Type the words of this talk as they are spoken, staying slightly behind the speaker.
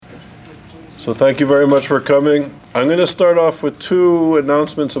So thank you very much for coming. I'm going to start off with two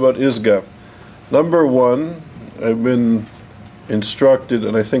announcements about ISGAP. Number one, I've been instructed,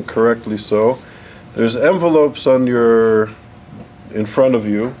 and I think correctly so, there's envelopes in front of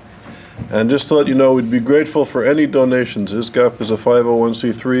you. And just to let you know, we'd be grateful for any donations. ISGAP is a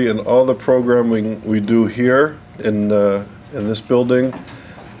 501c3, and all the programming we do here in this building,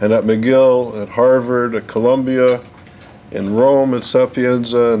 and at McGill, at Harvard, at Columbia, in Rome, at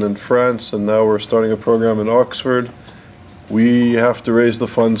Sapienza, and in France, and now we're starting a program in Oxford. We have to raise the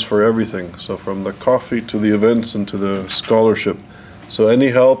funds for everything, so from the coffee to the events and to the scholarship. So any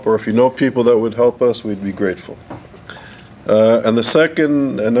help, or if you know people that would help us, we'd be grateful. And the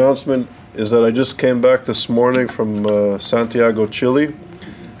second announcement is that I just came back this morning from Santiago, Chile,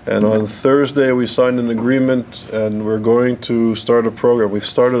 and on Thursday we signed an agreement, and we're going to start a program. We've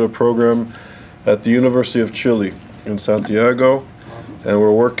started a program at the University of Chile in Santiago, and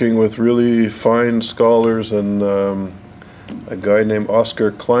we're working with really fine scholars and a guy named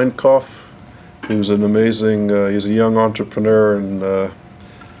Oscar Kleinkopf, who's an amazing, he's a young entrepreneur and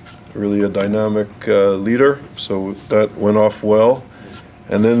really a dynamic leader, so that went off well.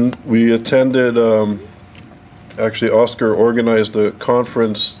 And then we attended, actually Oscar organized a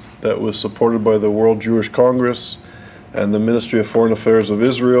conference that was supported by the World Jewish Congress and the Ministry of Foreign Affairs of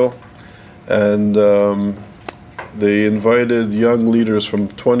Israel, and they invited young leaders from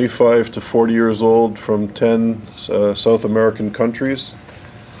 25 to 40 years old from 10 South American countries.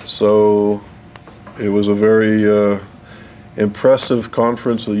 So it was a very impressive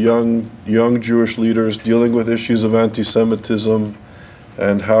conference with young Jewish leaders dealing with issues of anti-Semitism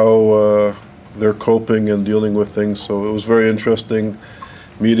and how they're coping and dealing with things. So it was very interesting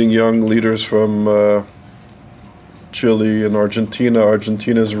meeting young leaders from Chile and Argentina.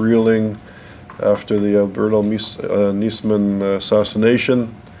 Argentina's reeling after the Alberto Nisman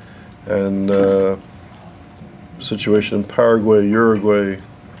assassination, and situation in Paraguay, Uruguay,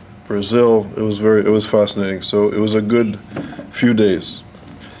 Brazil. It was fascinating. So it was a good few days,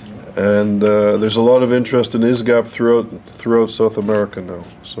 and there's a lot of interest in ISGAP throughout South America now.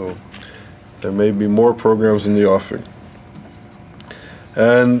 So there may be more programs in the offing.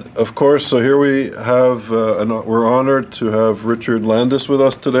 And of course, so here we have, we're honored to have Richard Landis with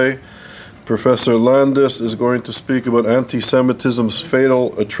us today. Professor Landis is going to speak about anti-Semitism's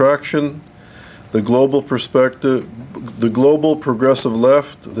fatal attraction, the global perspective, the global progressive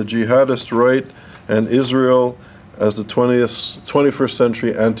left, the jihadist right, and Israel as the 21st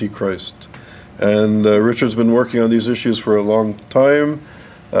century Antichrist. And Richard's been working on these issues for a long time,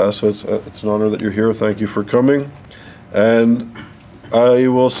 so it's an honor that you're here. Thank you for coming. And I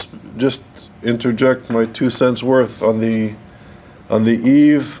will just interject my 2 cents worth on the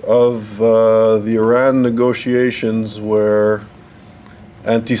eve of the Iran negotiations, where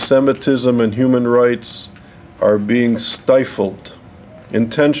anti-Semitism and human rights are being stifled,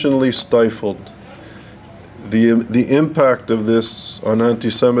 intentionally stifled. The impact of this on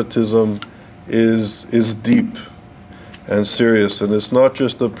anti-Semitism is deep and serious, and it's not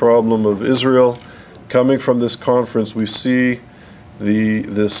just a problem of Israel. Coming from this conference, we see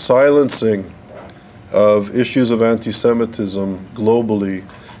the silencing of issues of anti-Semitism globally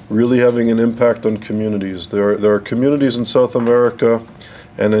really having an impact on communities. There are communities in South America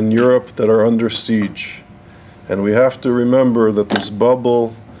and in Europe that are under siege. And we have to remember that this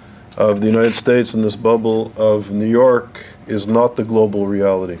bubble of the United States and this bubble of New York is not the global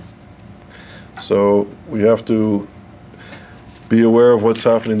reality. So we have to be aware of what's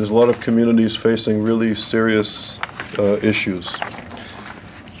happening. There's a lot of communities facing really serious issues.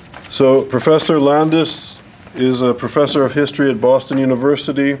 So Professor Landis is a professor of history at Boston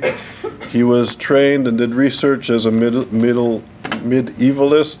University. He was trained and did research as a medievalist.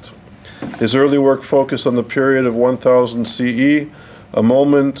 His early work focused on the period of 1000 CE, a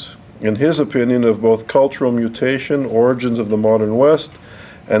moment, in his opinion, of both cultural mutation, origins of the modern West,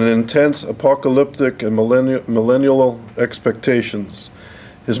 and an intense apocalyptic and millennial expectations.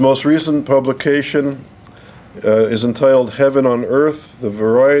 His most recent publication is entitled Heaven on Earth, The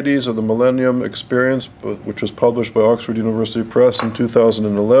Varieties of the Millennium Experience, which was published by Oxford University Press in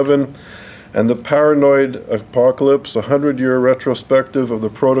 2011, and The Paranoid Apocalypse, a 100-year retrospective of the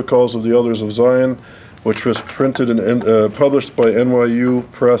Protocols of the Elders of Zion, which was printed and published by NYU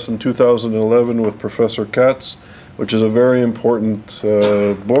Press in 2011 with Professor Katz, which is a very important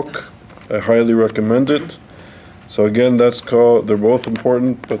book. I highly recommend it. So again, they're both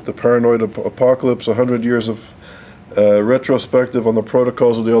important, but The Paranoid Apocalypse, 100 years of retrospective on the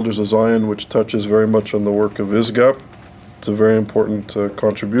Protocols of the Elders of Zion, which touches very much on the work of ISGAP. It's a very important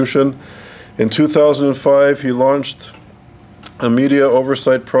contribution. In 2005, he launched a media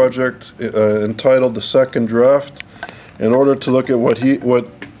oversight project entitled The Second Draft, in order to look at what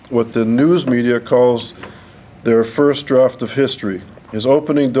the news media calls their first draft of history. His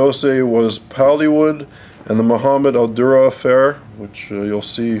opening dossier was Pallywood and the Mohammed Al-Dura affair, which you'll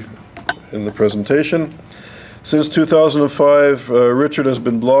see in the presentation. Since 2005, Richard has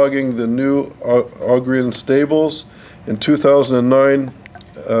been blogging the new Aughrian Stables. In 2009,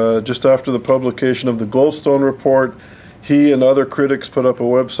 just after the publication of the Goldstone Report, he and other critics put up a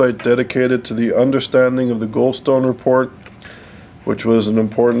website dedicated to the understanding of the Goldstone Report, which is an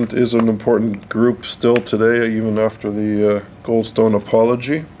important group still today, even after the Goldstone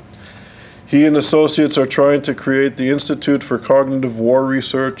apology. He and associates are trying to create the Institute for Cognitive War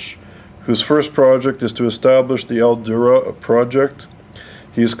Research, whose first project is to establish the Al-Dura Project.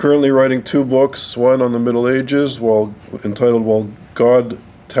 He is currently writing 2 books, one on the Middle Ages, entitled While God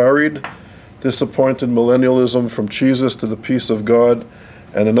Tarried, Disappointed Millennialism from Jesus to the Peace of God,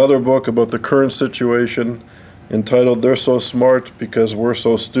 and another book about the current situation entitled They're So Smart Because We're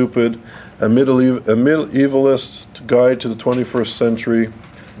So Stupid, a medievalist guide to the 21st century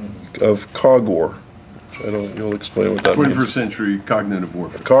of COGWAR. You'll explain what that means. 21st century cognitive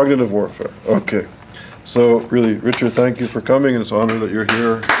warfare. Cognitive warfare, okay. So really, Richard, thank you for coming, and it's an honor that you're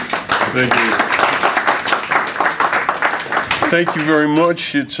here. Thank you. Thank you very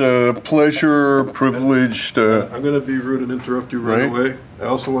much. It's a pleasure, privilege to... I'm going to be rude and interrupt you right away. I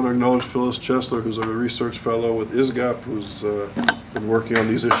also want to acknowledge Phyllis Chesler, who's a research fellow with ISGAP, who's been working on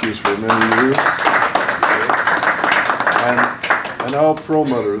these issues for many years. And Al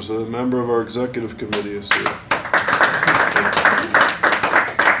Perlmutter is a member of our executive committee. Is here.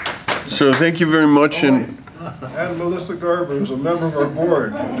 So thank you very much. And Melissa Garber, who's a member of our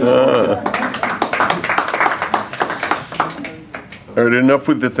board. All right, enough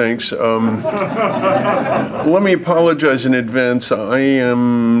with the thanks. Let me apologize in advance. I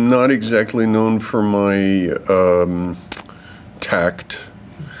am not exactly known for my tact.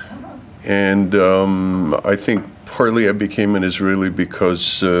 And I think partly I became an Israeli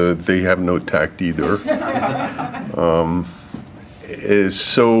because they have no tact either.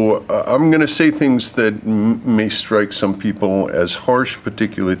 So I'm going to say things that may strike some people as harsh,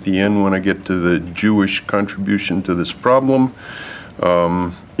 particularly at the end when I get to the Jewish contribution to this problem.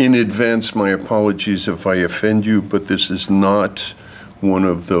 In advance, my apologies if I offend you, but this is not one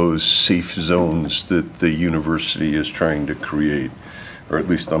of those safe zones that the university is trying to create, or at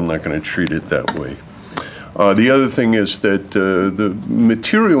least I'm not going to treat it that way. The other thing is that the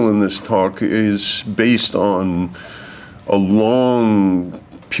material in this talk is based on a long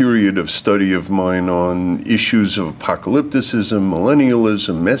period of study of mine on issues of apocalypticism,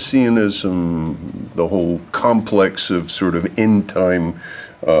 millennialism, messianism, the whole complex of sort of end-time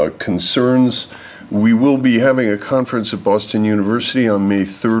concerns. We will be having a conference at Boston University on May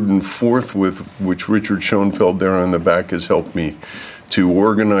 3rd and 4th, with which Richard Schoenfeld there on the back has helped me to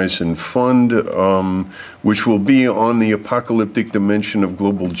organize and fund, which will be on the apocalyptic dimension of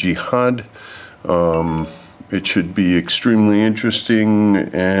global jihad. It should be extremely interesting,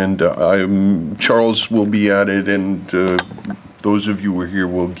 and Charles will be at it, and those of you who are here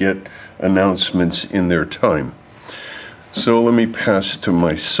will get announcements in their time. So let me pass to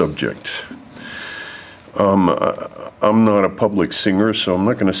my subject. I'm not a public singer, so I'm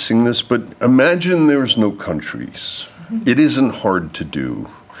not going to sing this, but imagine there's no countries. It isn't hard to do.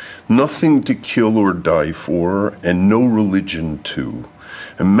 Nothing to kill or die for, and no religion too.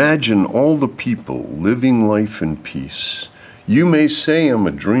 Imagine all the people living life in peace. You may say I'm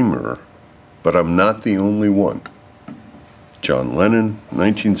a dreamer, but I'm not the only one. John Lennon,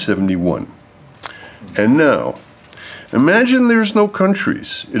 1971. And now, imagine there's no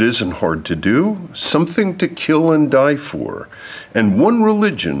countries. It isn't hard to do. Something to kill and die for. And one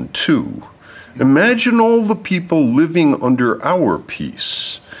religion, too. Imagine all the people living under our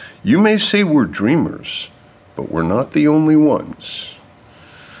peace. You may say we're dreamers, but we're not the only ones.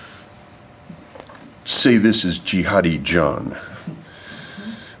 Say this is Jihadi John.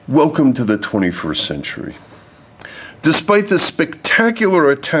 Welcome to the 21st century. Despite the spectacular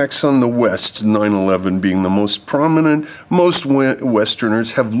attacks on the West, 9/11 being the most prominent, most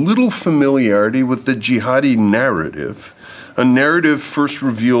Westerners have little familiarity with the jihadi narrative, a narrative first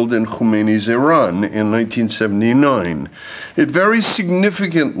revealed in Khomeini's Iran in 1979. It varies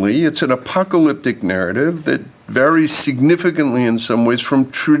significantly. It's an apocalyptic narrative that varies significantly in some ways from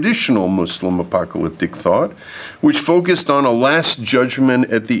traditional Muslim apocalyptic thought, which focused on a last judgment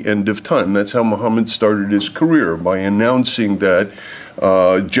at the end of time. That's how Muhammad started his career, by announcing that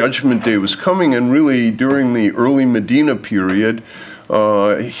Judgment Day was coming, and really during the early Medina period,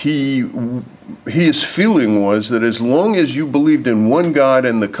 he his feeling was that as long as you believed in one God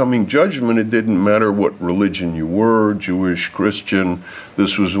and the coming judgment, it didn't matter what religion you were, Jewish, Christian.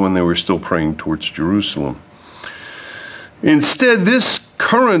 This was when they were still praying towards Jerusalem. Instead, this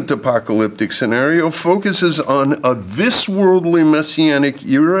current apocalyptic scenario focuses on a this-worldly messianic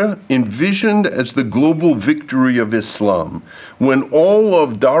era envisioned as the global victory of Islam, when all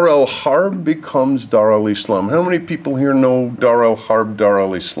of Dar al-Harb becomes Dar al-Islam. How many people here know Dar al-Harb, Dar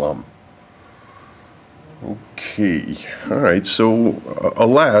al-Islam? Okay, all right, so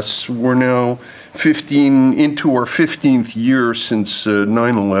alas, we're now into our 15th year since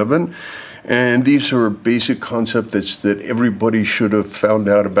 9/11. And these are basic concepts that everybody should have found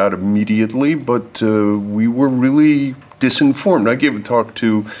out about immediately, but we were really disinformed. I gave a talk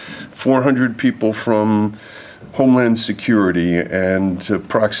to 400 people from Homeland Security, and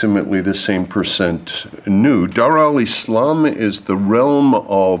approximately the same percent knew. Dar al-Islam is the realm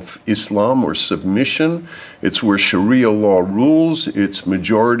of Islam or submission. It's where Sharia law rules. It's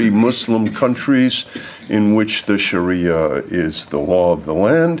majority Muslim countries in which the Sharia is the law of the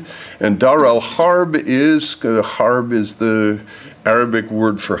land. And Dar al-Harb is the Arabic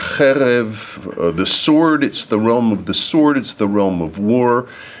word for kherev, the sword. It's the realm of the sword. It's the realm of war.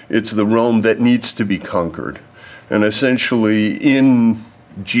 It's the realm that needs to be conquered. And essentially, in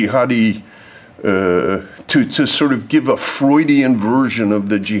jihadi, to sort of give a Freudian version of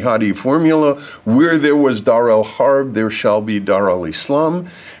the jihadi formula, where there was Dar al-Harb, there shall be Dar al-Islam.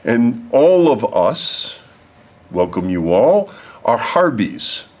 And all of us, welcome you all, are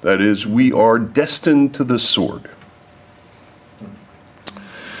Harbis. That is, we are destined to the sword.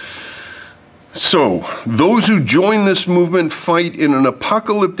 So, those who join this movement fight in an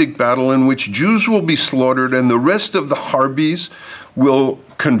apocalyptic battle in which Jews will be slaughtered and the rest of the Harbis will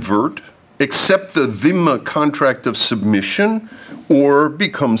convert, accept the dhimma contract of submission, or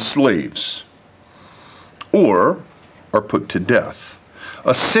become slaves, or are put to death.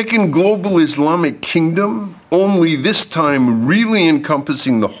 A second global Islamic kingdom, only this time really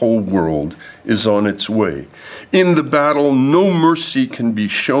encompassing the whole world, is on its way. In the battle, no mercy can be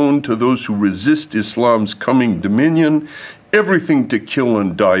shown to those who resist Islam's coming dominion. Everything to kill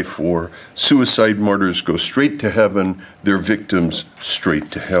and die for. Suicide martyrs go straight to heaven, their victims straight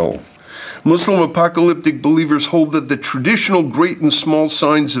to hell. Muslim apocalyptic believers hold that the traditional great and small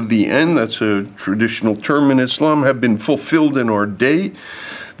signs of the end, that's a traditional term in Islam, have been fulfilled in our day.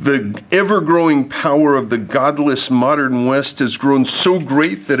 The ever-growing power of the godless modern West has grown so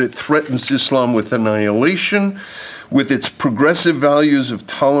great that it threatens Islam with annihilation. With its progressive values of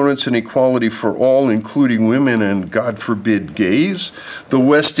tolerance and equality for all, including women and, God forbid, gays, the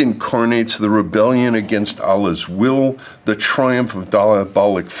West incarnates the rebellion against Allah's will, the triumph of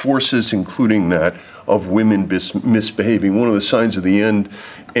diabolic forces, including that of women misbehaving. One of the signs of the end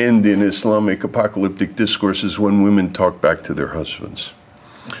in Islamic apocalyptic discourse is when women talk back to their husbands.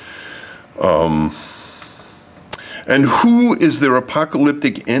 And who is their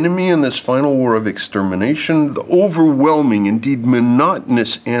apocalyptic enemy in this final war of extermination? The overwhelming, indeed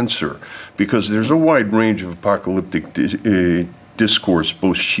monotonous answer, because there's a wide range of apocalyptic discourse,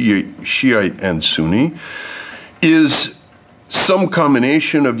 both Shiite and Sunni, is some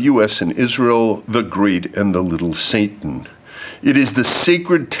combination of US and Israel, the great and the little Satan. It is the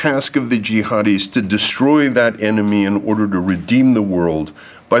sacred task of the jihadis to destroy that enemy in order to redeem the world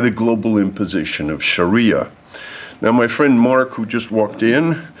by the global imposition of Sharia. Now, my friend Mark, who just walked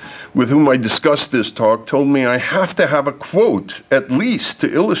in, with whom I discussed this talk, told me I have to have a quote, at least,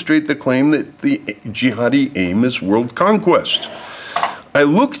 to illustrate the claim that the jihadi aim is world conquest. I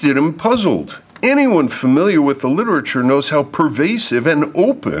looked at him puzzled. Anyone familiar with the literature knows how pervasive and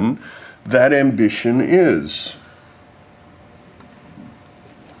open that ambition is.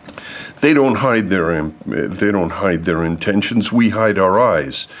 They don't hide their intentions. We hide our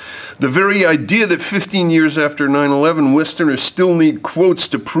eyes. The very idea that 15 years after 9/11, Westerners still need quotes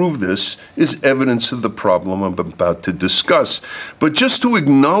to prove this is evidence of the problem I'm about to discuss. But just to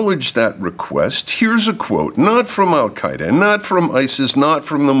acknowledge that request, here's a quote, not from Al-Qaeda, not from ISIS, not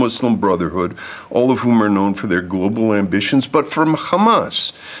from the Muslim Brotherhood, all of whom are known for their global ambitions, but from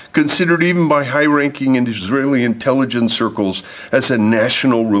Hamas, considered even by high-ranking Israeli intelligence circles as a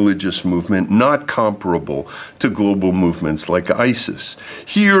national religious movement not comparable to global movements like ISIS.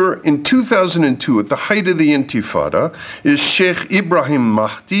 Here, in 2002, at the height of the Intifada, is Sheikh Ibrahim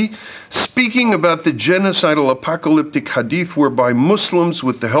Mahdi speaking about the genocidal apocalyptic hadith whereby Muslims,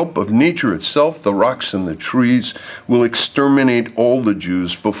 with the help of nature itself, the rocks and the trees, will exterminate all the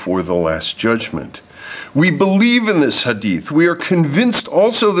Jews before the Last Judgment. We believe in this hadith. We are convinced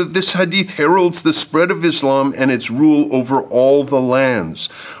also that this hadith heralds the spread of Islam and its rule over all the lands.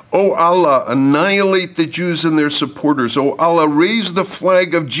 O Allah, annihilate the Jews and their supporters. O Allah, raise the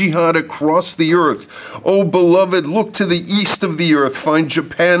flag of jihad across the earth. O beloved, look to the east of the earth. Find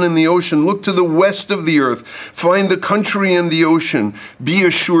Japan in the ocean. Look to the west of the earth. Find the country in the ocean. Be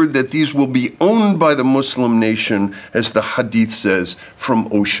assured that these will be owned by the Muslim nation, as the hadith says, from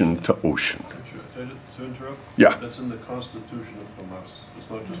ocean to ocean. To interrupt? Yeah. That's in the Constitution of Hamas. It's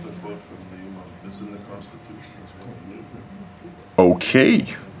not just a quote from the Imam. It's in the Constitution as well.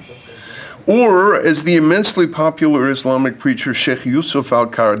 Okay. Or, as the immensely popular Islamic preacher Sheikh Yusuf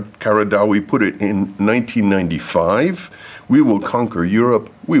al-Qaradawi put it in 1995, we will conquer Europe,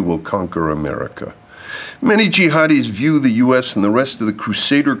 we will conquer America. Many jihadis view the U.S. and the rest of the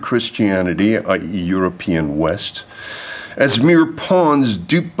Crusader Christianity, i.e. European West, as mere pawns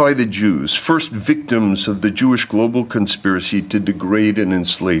duped by the Jews, first victims of the Jewish global conspiracy to degrade and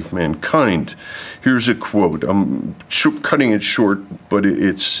enslave mankind. Here's a quote. I'm cutting it short, but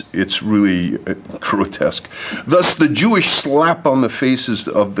it's really grotesque. Thus, the Jewish slap on the faces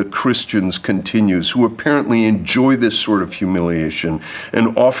of the Christians continues, who apparently enjoy this sort of humiliation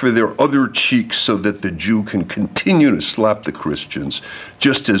and offer their other cheek so that the Jew can continue to slap the Christians,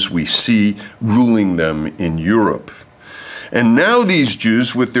 just as we see ruling them in Europe. And now these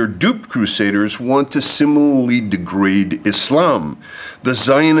Jews, with their duped crusaders, want to similarly degrade Islam. The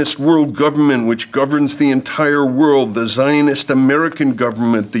Zionist world government, which governs the entire world, the Zionist American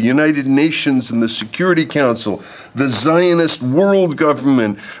government, the United Nations and the Security Council, the Zionist world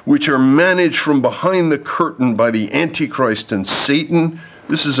government, which are managed from behind the curtain by the Antichrist and Satan.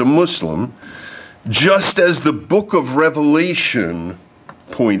 This is a Muslim. Just as the book of Revelation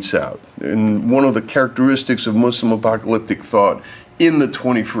points out. And one of the characteristics of Muslim apocalyptic thought in the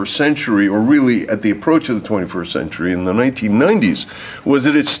 21st century, or really at the approach of the 21st century in the 1990s, was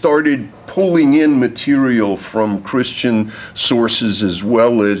that it started pulling in material from Christian sources as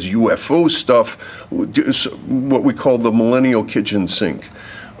well as UFO stuff, what we call the millennial kitchen sink.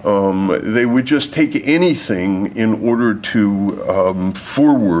 They would just take anything in order to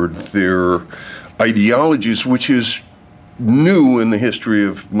forward their ideologies, which is new in the history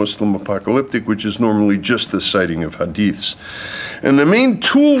of Muslim apocalyptic, which is normally just the citing of hadiths. And the main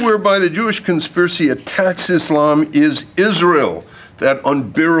tool whereby the Jewish conspiracy attacks Islam is Israel, that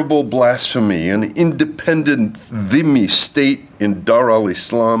unbearable blasphemy, an independent dhimmi state in Dar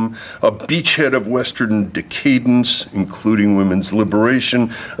al-Islam, a beachhead of Western decadence, including women's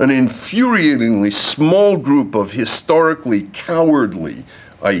liberation, an infuriatingly small group of historically cowardly,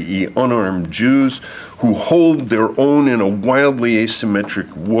 i.e. unarmed Jews, who hold their own in a wildly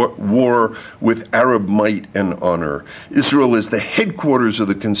asymmetric war with Arab might and honor. Israel is the headquarters of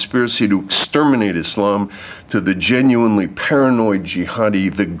the conspiracy to exterminate Islam, to the genuinely paranoid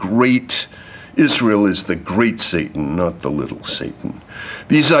jihadi, the great Israel is the great Satan, not the little Satan.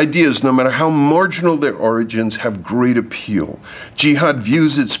 These ideas, no matter how marginal their origins, have great appeal. Jihad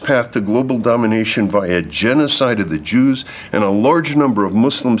views its path to global domination via genocide of the Jews, and a large number of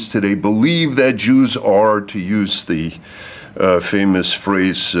Muslims today believe that Jews are, to use the famous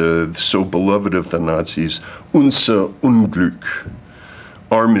phrase so beloved of the Nazis, unser Unglück,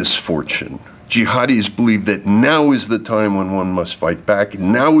 our misfortune. Jihadis believe that now is the time when one must fight back.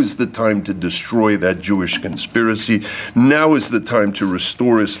 Now is the time to destroy that Jewish conspiracy. Now is the time to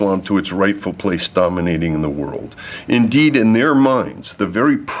restore Islam to its rightful place dominating in the world. Indeed, in their minds, the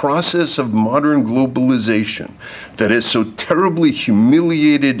very process of modern globalization that has so terribly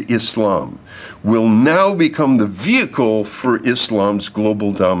humiliated Islam will now become the vehicle for Islam's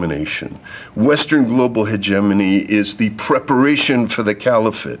global domination. Western global hegemony is the preparation for the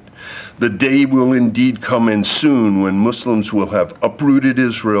caliphate. The day will indeed come, and soon, when Muslims will have uprooted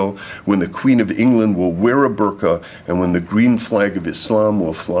Israel, when the Queen of England will wear a burqa, and when the green flag of Islam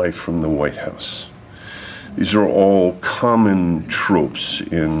will fly from the White House. These are all common tropes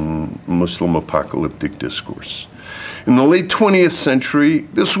in Muslim apocalyptic discourse. In the late 20th century,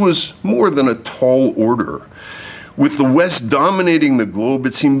 this was more than a tall order. With the West dominating the globe,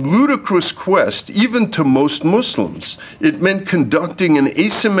 it seemed ludicrous quest, even to most Muslims. It meant conducting an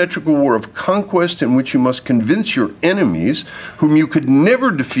asymmetrical war of conquest in which you must convince your enemies, whom you could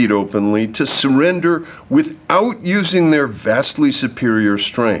never defeat openly, to surrender without using their vastly superior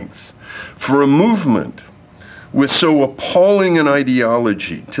strength. For a movement with so appalling an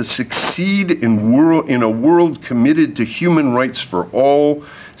ideology to succeed in a world committed to human rights for all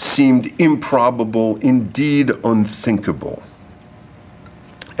seemed improbable, indeed unthinkable.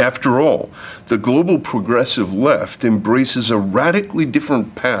 After all, the global progressive left embraces a radically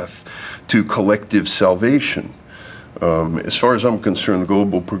different path to collective salvation. As far as I'm concerned, the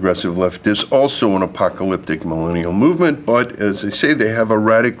global progressive left is also an apocalyptic millennial movement, but as I say, they have a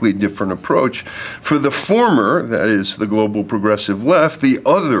radically different approach. For the former, that is the global progressive left, the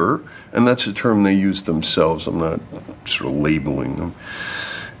other, and that's a term they use themselves, I'm not sort of labeling them.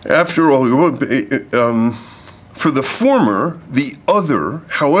 After all, for the former, the other,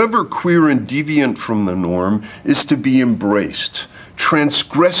 however queer and deviant from the norm, is to be embraced.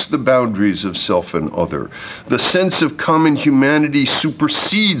 Transgress the boundaries of self and other. The sense of common humanity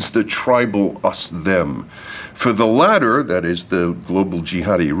supersedes the tribal us-them. For the latter, that is the global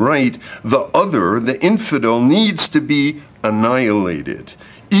jihadi right, the other, the infidel, needs to be annihilated.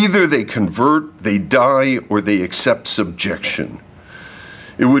 Either they convert, they die, or they accept subjection.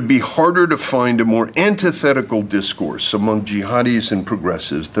 It would be harder to find a more antithetical discourse among jihadis and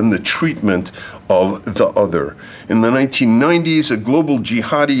progressives than the treatment of the other. In the 1990s, a global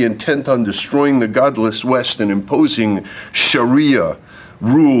jihadi intent on destroying the godless West and imposing Sharia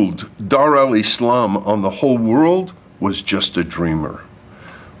ruled Dar al-Islam on the whole world was just a dreamer.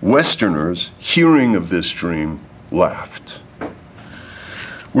 Westerners, hearing of this dream, laughed.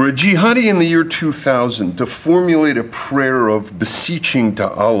 Were a jihadi in the year 2000 to formulate a prayer of beseeching to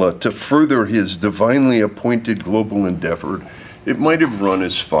Allah to further his divinely appointed global endeavor, it might have run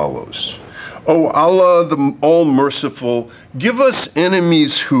as follows. O Allah, the all-merciful, give us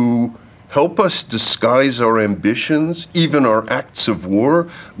enemies who help us disguise our ambitions, even our acts of war,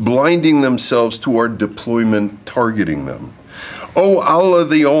 blinding themselves to our deployment, targeting them. O Allah,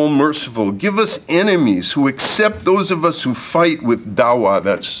 the all-merciful, give us enemies who accept those of us who fight with dawah,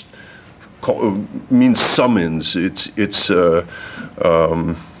 that's means summons. It's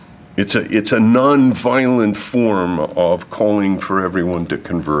a non-violent form of calling for everyone to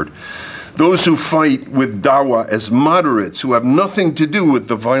convert. Those who fight with dawah as moderates who have nothing to do with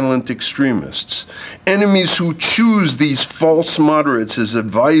the violent extremists. Enemies who choose these false moderates as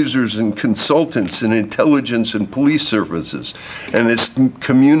advisors and consultants in intelligence and police services and as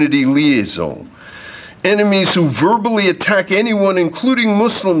community liaison. Enemies who verbally attack anyone, including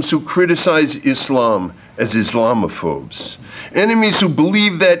Muslims, who criticize Islam as Islamophobes. Enemies who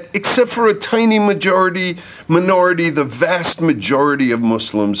believe that, except for a tiny minority, the vast majority of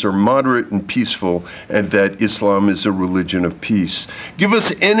Muslims are moderate and peaceful, and that Islam is a religion of peace. Give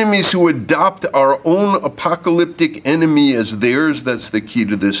us enemies who adopt our own apocalyptic enemy as theirs. That's the key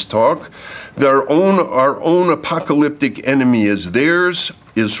to this talk. Our own apocalyptic enemy as theirs,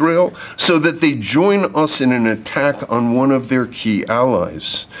 Israel, so that they join us in an attack on one of their key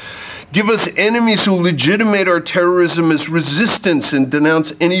allies. Give us enemies who legitimate our terrorism as resistance and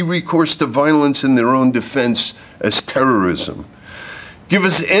denounce any recourse to violence in their own defense as terrorism. Give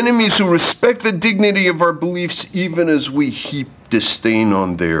us enemies who respect the dignity of our beliefs even as we heap disdain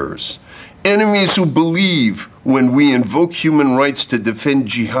on theirs. Enemies who believe when we invoke human rights to defend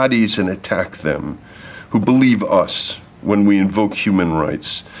jihadis and attack them, who believe us when we invoke human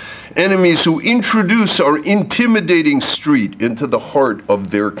rights. Enemies who introduce our intimidating street into the heart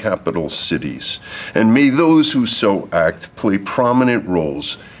of their capital cities. And may those who so act play prominent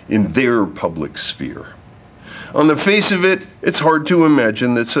roles in their public sphere. On the face of it, it's hard to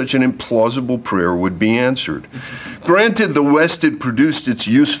imagine that such an implausible prayer would be answered. Granted, the West had produced its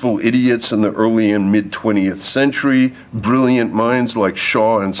useful idiots in the early and mid-20th century, brilliant minds like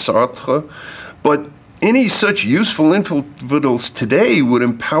Shaw and Sartre, but any such useful infidels today would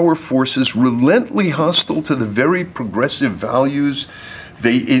empower forces relentlessly hostile to the very progressive values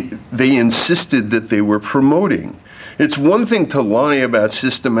they insisted that they were promoting. It's one thing to lie about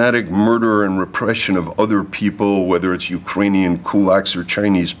systematic murder and repression of other people, whether it's Ukrainian kulaks or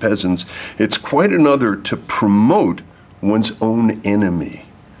Chinese peasants. It's quite another to promote one's own enemy.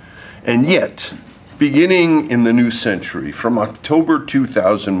 And yet, beginning in the new century, from October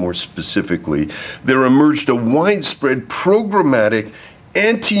 2000 more specifically, there emerged a widespread programmatic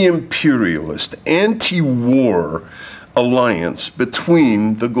anti-imperialist, anti-war alliance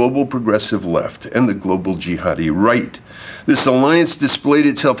between the global progressive left and the global jihadi right. This alliance displayed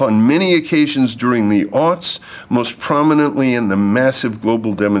itself on many occasions during the aughts, most prominently in the massive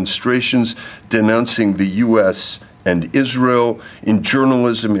global demonstrations denouncing the U.S. and Israel, in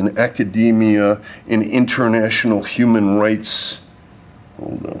journalism, in academia, in international human rights.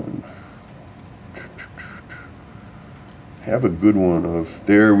 Hold on. Have a good one of,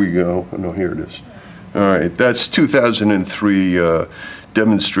 there we go. Oh, no, here it is. All right, that's 2003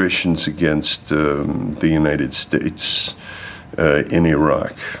 demonstrations against the United States in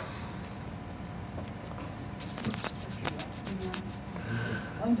Iraq.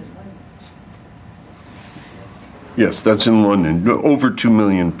 Yes, that's in London, over 2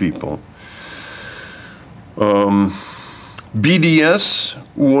 million people. BDS,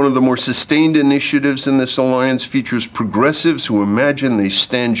 one of the more sustained initiatives in this alliance, features progressives who imagine they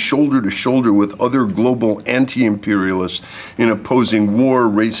stand shoulder to shoulder with other global anti-imperialists in opposing war,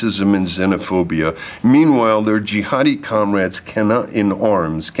 racism, and xenophobia. Meanwhile, their jihadi comrades in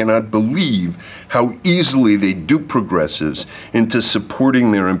arms cannot believe how easily they dupe progressives into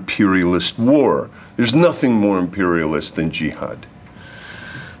supporting their imperialist war. There's nothing more imperialist than jihad.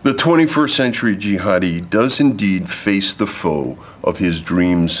 The 21st century jihadi does indeed face the foe of his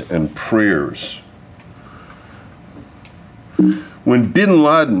dreams and prayers. When bin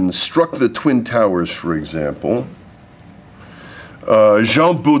Laden struck the Twin Towers, for example,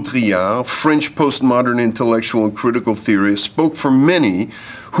 Jean Baudrillard, French postmodern intellectual and critical theorist, spoke for many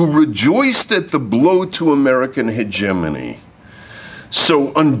who rejoiced at the blow to American hegemony,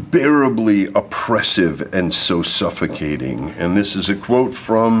 so unbearably oppressive and so suffocating. And this is a quote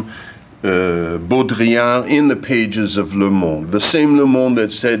from Baudrillard in the pages of Le Monde. The same Le Monde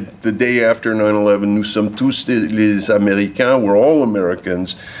that said the day after 9/11, nous sommes tous les Américains, we're all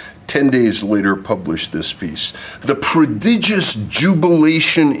Americans, 10 days later published this piece. The prodigious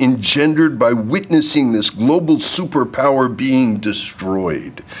jubilation engendered by witnessing this global superpower being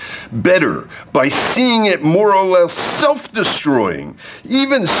destroyed. Better, by seeing it more or less self-destroying,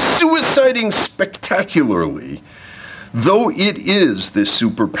 even suiciding spectacularly, though it is this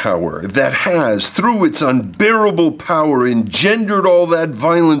superpower that has, through its unbearable power, engendered all that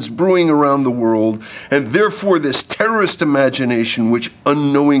violence brewing around the world, and therefore this terrorist imagination which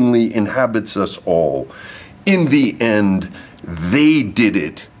unknowingly inhabits us all. In the end, they did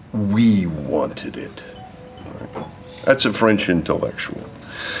it. We wanted it. That's a French intellectual.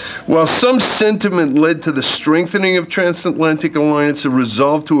 While some sentiment led to the strengthening of transatlantic alliance, a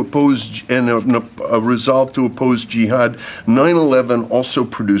resolve to oppose jihad, 9/11 also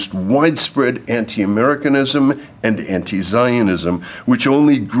produced widespread anti-Americanism and anti-Zionism, which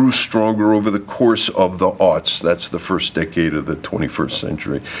only grew stronger over the course of the aughts. That's the first decade of the 21st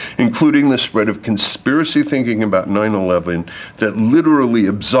century, including the spread of conspiracy thinking about 9/11 that literally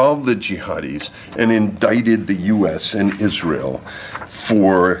absolved the jihadis and indicted the US and Israel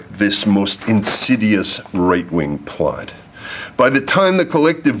for this most insidious right-wing plot. By the time the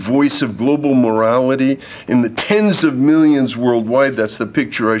collective voice of global morality in the tens of millions worldwide, that's the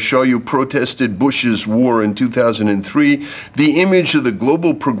picture I show you, protested Bush's war in 2003, the image of the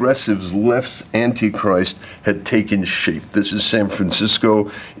global progressives' left's antichrist had taken shape. This is San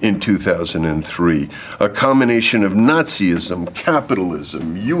Francisco in 2003. A combination of Nazism,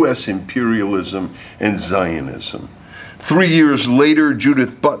 capitalism, US imperialism, and Zionism. 3 years later,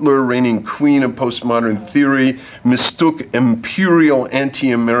 Judith Butler, reigning queen of postmodern theory, mistook imperial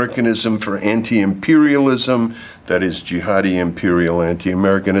anti-Americanism for anti-imperialism, that is jihadi imperial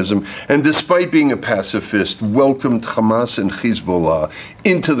anti-Americanism, and despite being a pacifist, welcomed Hamas and Hezbollah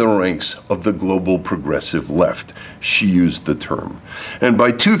into the ranks of the global progressive left. She used the term. And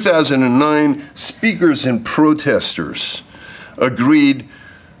by 2009, speakers and protesters agreed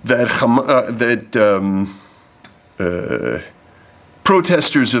that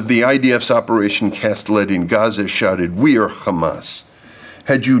protesters of the IDF's Operation Cast Lead in Gaza shouted, "We are Hamas."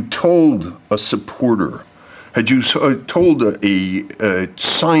 Had you told a supporter, had you told a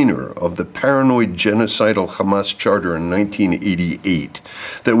signer of the paranoid genocidal Hamas charter in 1988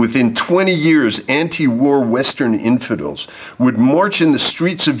 that within 20 years anti-war Western infidels would march in the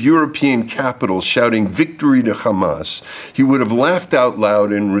streets of European capitals shouting victory to Hamas, he would have laughed out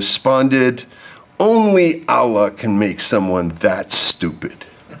loud and responded, "Only Allah can make someone that stupid."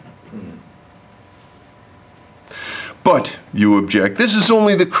 But, you object, this is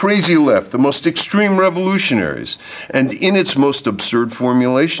only the crazy left, the most extreme revolutionaries. And in its most absurd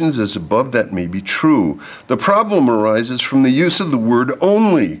formulations, as above, that may be true. The problem arises from the use of the word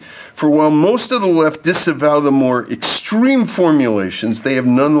only. For while most of the left disavow the more extreme formulations, they have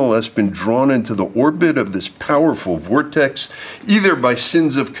nonetheless been drawn into the orbit of this powerful vortex, either by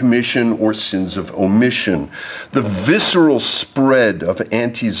sins of commission or sins of omission. The visceral spread of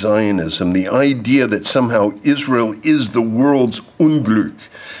anti-Zionism, the idea that somehow Israel is the world's Unglück,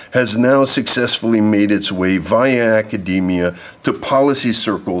 has now successfully made its way via academia to policy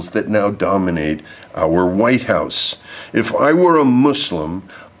circles that now dominate our White House. If I were a Muslim,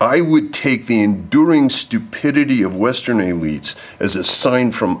 I would take the enduring stupidity of Western elites as a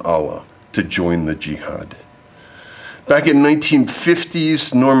sign from Allah to join the jihad. Back in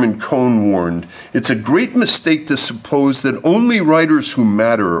 1950s, Norman Cohn warned, "It's a great mistake to suppose that only writers who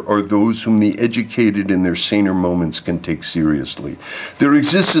matter are those whom the educated in their saner moments can take seriously. There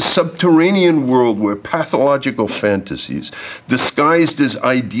exists a subterranean world where pathological fantasies, disguised as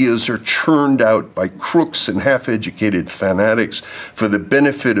ideas, are churned out by crooks and half-educated fanatics for the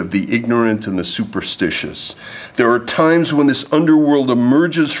benefit of the ignorant and the superstitious. There are times when this underworld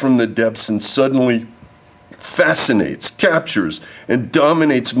emerges from the depths and suddenly fascinates, captures, and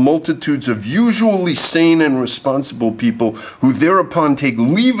dominates multitudes of usually sane and responsible people who thereupon take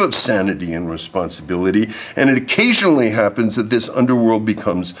leave of sanity and responsibility, and it occasionally happens that this underworld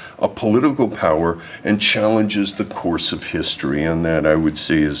becomes a political power and challenges the course of history, and that, I would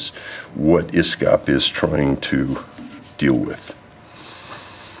say, is what ISGAP is trying to deal with.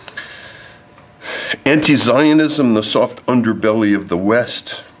 Anti-Zionism, the soft underbelly of the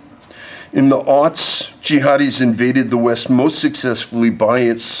West. In the aughts, jihadis invaded the West most successfully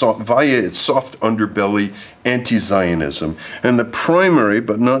via its soft underbelly, anti-Zionism. And the primary,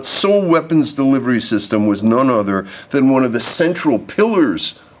 but not sole weapons delivery system was none other than one of the central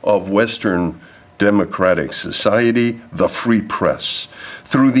pillars of Western democratic society, the free press.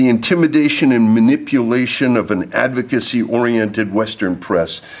 Through the intimidation and manipulation of an advocacy-oriented Western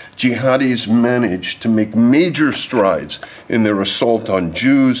press, jihadis managed to make major strides in their assault on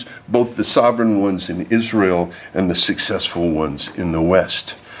Jews, both the sovereign ones in Israel and the successful ones in the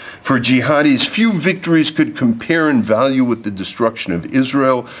West. For jihadis, few victories could compare in value with the destruction of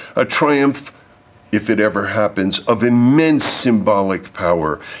Israel, a triumph, if it ever happens, of immense symbolic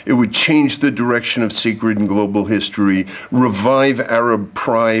power. It would change the direction of sacred and global history, revive Arab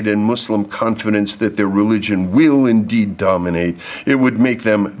pride and Muslim confidence that their religion will indeed dominate. It would make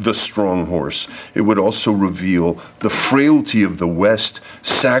them the strong horse. It would also reveal the frailty of the West,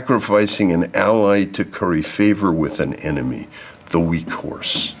 sacrificing an ally to curry favor with an enemy, the weak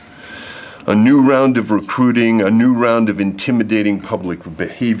horse. A new round of recruiting, a new round of intimidating public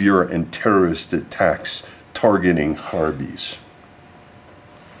behavior and terrorist attacks targeting Harbis.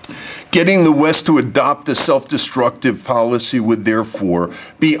 Getting the West to adopt a self-destructive policy would therefore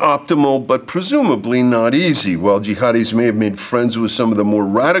be optimal, but presumably not easy. While jihadis may have made friends with some of the more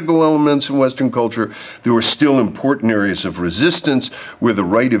radical elements in Western culture, there were still important areas of resistance where the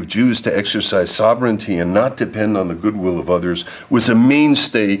right of Jews to exercise sovereignty and not depend on the goodwill of others was a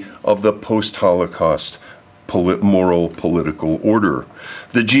mainstay of the post-Holocaust moral political order.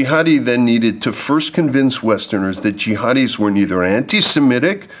 The jihadi then needed to first convince Westerners that jihadis were neither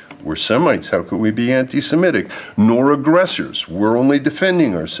anti-Semitic, we're Semites, how could we be anti-Semitic, nor aggressors, we're only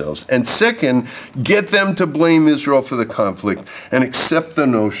defending ourselves. And second, get them to blame Israel for the conflict and accept the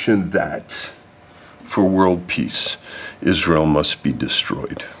notion that, for world peace, Israel must be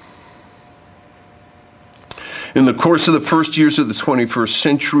destroyed. In the course of the first years of the 21st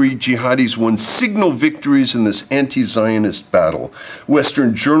century, jihadis won signal victories in this anti-Zionist battle.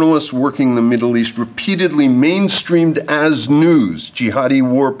 Western journalists working in the Middle East repeatedly mainstreamed as news jihadi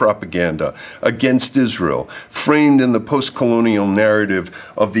war propaganda against Israel, framed in the post-colonial narrative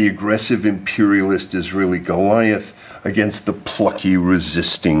of the aggressive imperialist Israeli Goliath against the plucky,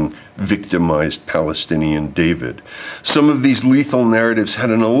 resisting, victimized Palestinian David. Some of these lethal narratives had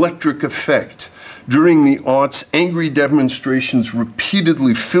an electric effect. During the aughts, angry demonstrations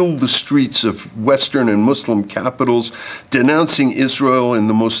repeatedly filled the streets of Western and Muslim capitals, denouncing Israel in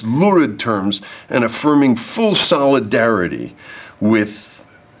the most lurid terms and affirming full solidarity with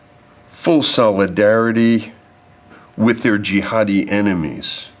their jihadi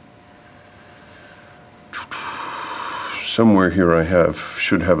enemies. Somewhere here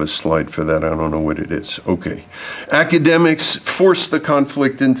should have a slide for that. I don't know what it is. Okay. Academics forced the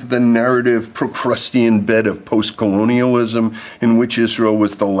conflict into the narrative Procrustean bed of post-colonialism, in which Israel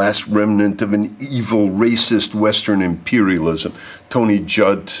was the last remnant of an evil, racist Western imperialism. Tony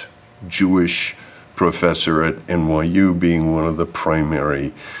Judd, Jewish professor at NYU, being one of the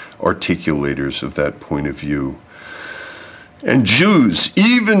primary articulators of that point of view. And Jews,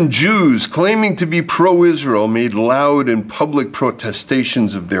 even Jews claiming to be pro-Israel, made loud and public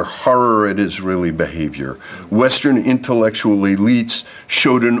protestations of their horror at Israeli behavior. Western intellectual elites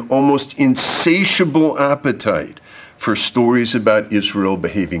showed an almost insatiable appetite for stories about Israel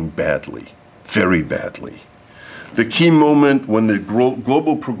behaving badly, very badly. The key moment when the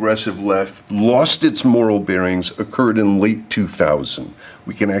global progressive left lost its moral bearings occurred in late 2000.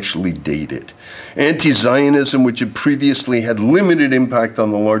 We can actually date it. Anti-Zionism, which had previously had limited impact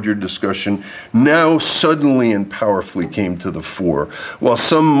on the larger discussion, now suddenly and powerfully came to the fore. While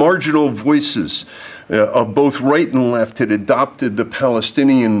some marginal voices of both right and left had adopted the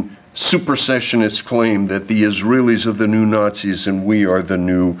Palestinian supersessionist claim that the Israelis are the new Nazis and we are the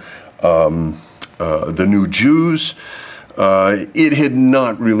new Jews. It had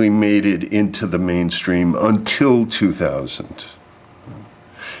not really made it into the mainstream until 2000.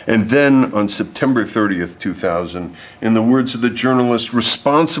 And then on September 30th, 2000, in the words of the journalist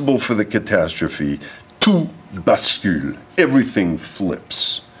responsible for the catastrophe, tout bascule, everything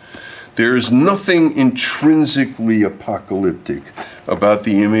flips. There is nothing intrinsically apocalyptic about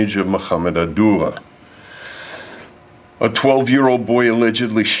the image of Mohammed Adura, a 12-year-old boy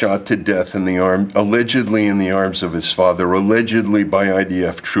allegedly shot to death allegedly in the arms of his father, allegedly by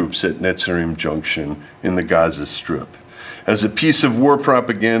IDF troops at Netzarim Junction in the Gaza Strip. As a piece of war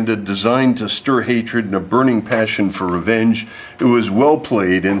propaganda designed to stir hatred and a burning passion for revenge, it was well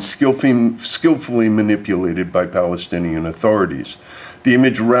played and skillfully manipulated by Palestinian authorities. The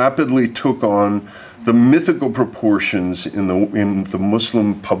image rapidly took on the mythical proportions in the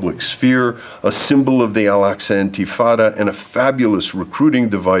Muslim public sphere, a symbol of the Al-Aqsa Intifada, and a fabulous recruiting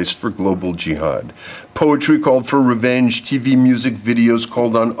device for global jihad. Poetry called for revenge, TV music videos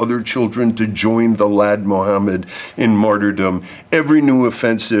called on other children to join the lad Mohammed in martyrdom. Every new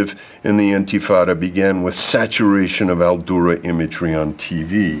offensive in the Intifada began with saturation of al-Dura imagery on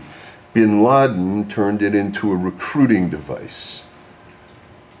TV. Bin Laden turned it into a recruiting device.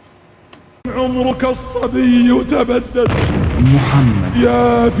 عمرك الصبي تبدد محمد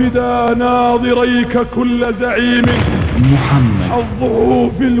يا فدا ناظريك كل زعيم محمد حظه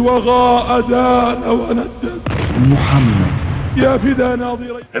في الوغى أدان وندد محمد يا فدا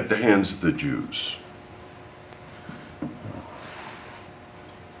ناظريك. At the hands of the Jews.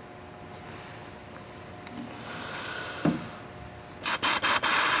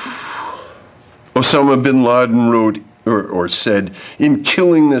 Osama bin Laden wrote or said, in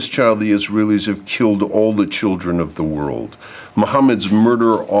killing this child, the Israelis have killed all the children of the world. Muhammad's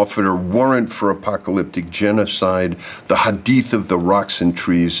murder offered a warrant for apocalyptic genocide. The hadith of the rocks and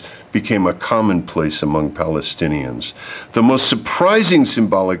trees became a commonplace among Palestinians. The most surprising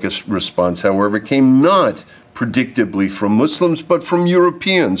symbolic response, however, came not predictably from Muslims, but from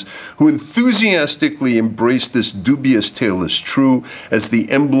Europeans, who enthusiastically embraced this dubious tale as true, as the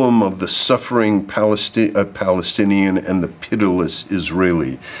emblem of the suffering Palestinian and the pitiless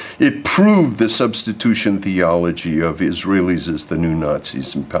Israeli. It proved the substitution theology of Israelis as the new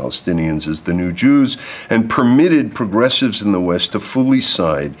Nazis and Palestinians as the new Jews, and permitted progressives in the West to fully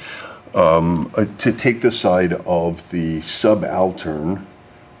side, to take the side of the subaltern,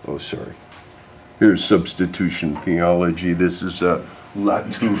 here's substitution theology. This is a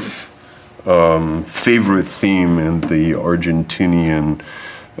Latouche favorite theme in the Argentinian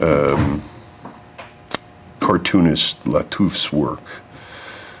cartoonist Latouf's work.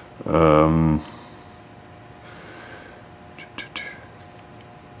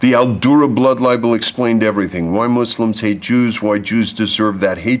 The Al-Dura blood libel explained everything. Why Muslims hate Jews, why Jews deserve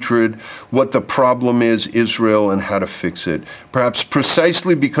that hatred, what the problem is, Israel, and how to fix it. Perhaps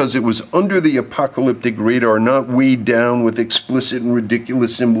precisely because it was under the apocalyptic radar, not weighed down with explicit and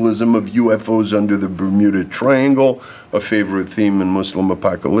ridiculous symbolism of UFOs under the Bermuda Triangle, a favorite theme in Muslim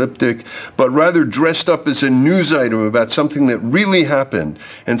apocalyptic, but rather dressed up as a news item about something that really happened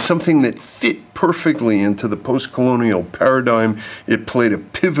and something that fit perfectly into the post-colonial paradigm. It played a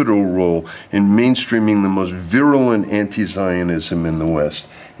pivotal role in mainstreaming the most virulent anti-Zionism in the West.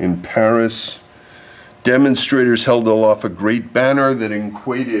 In Paris, demonstrators held aloft a great banner that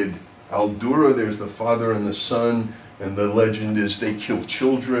equated Al-Dura, there's the father and the son, and the legend is they kill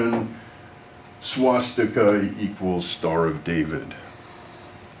children. Swastika equals Star of David.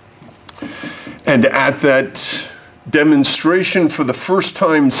 And at that demonstration, for the first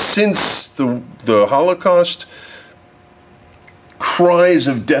time since the Holocaust, cries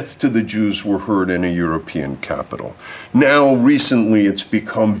of death to the Jews were heard in a European capital. Now, recently, it's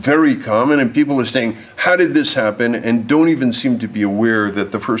become very common, and people are saying, how did this happen? And don't even seem to be aware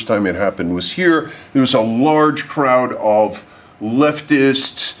that the first time it happened was here. There was a large crowd of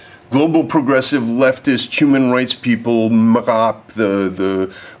leftists, global progressive leftist human rights people, MRAP,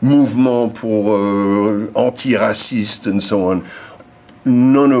 the Mouvement pour Antiraciste, and so on,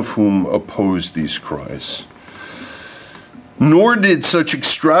 none of whom opposed these cries. Nor did such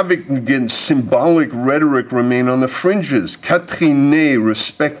extravagant symbolic rhetoric remain on the fringes. Catherine Ney,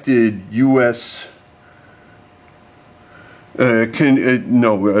 respected U.S.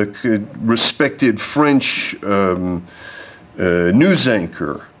 Respected French news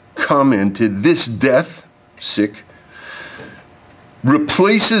anchor, commented, this death, sick,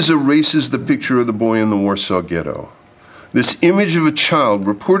 erases the picture of the boy in the Warsaw Ghetto. This image of a child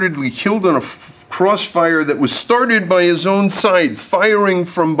reportedly killed on a crossfire that was started by his own side, firing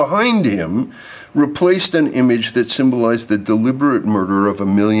from behind him, replaced an image that symbolized the deliberate murder of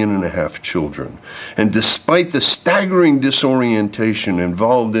 1.5 million children. And despite the staggering disorientation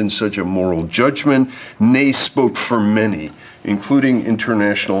involved in such a moral judgment, Ney spoke for many, including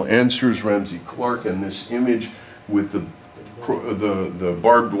International Answers, Ramsey Clark, and this image with the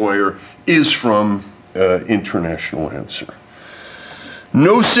barbed wire is from International Answer.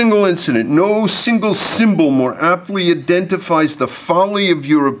 No single incident, no single symbol more aptly identifies the folly of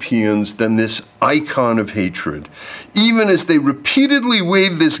Europeans than this icon of hatred. Even as they repeatedly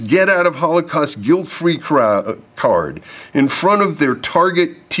wave this get out of Holocaust guilt-free card in front of their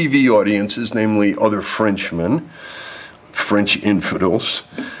target TV audiences, namely other Frenchmen, French infidels,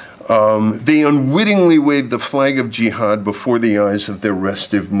 they unwittingly waved the flag of jihad before the eyes of their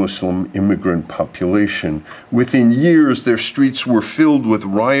restive Muslim immigrant population. Within years, their streets were filled with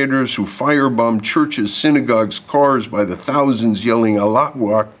rioters who firebombed churches, synagogues, cars by the thousands yelling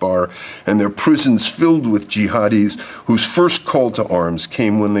Allahu Akbar, and their prisons filled with jihadis whose first call to arms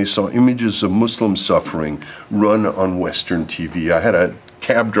came when they saw images of Muslim suffering run on Western TV. I had a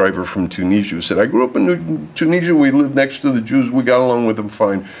cab driver from Tunisia who said, I grew up in Tunisia, we lived next to the Jews, we got along with them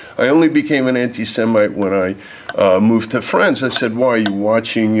fine. I only became an anti-Semite when I moved to France. I said, why, are you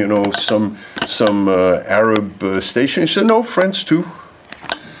watching, you know, some Arab station? He said, no, France too.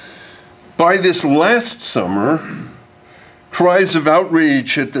 By this last summer, cries of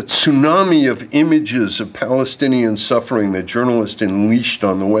outrage at the tsunami of images of Palestinian suffering that journalists unleashed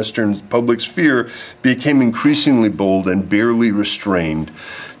on the Western public sphere became increasingly bold and barely restrained.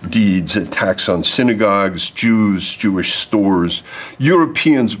 Deeds, attacks on synagogues, Jews, Jewish stores.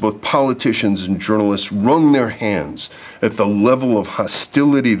 Europeans, both politicians and journalists, wrung their hands at the level of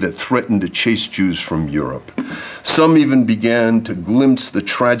hostility that threatened to chase Jews from Europe. Some even began to glimpse the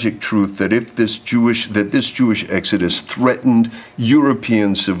tragic truth that this Jewish exodus threatened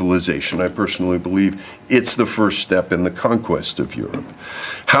European civilization. I personally believe it's the first step in the conquest of Europe.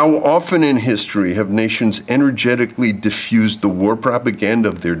 How often in history have nations energetically diffused the war propaganda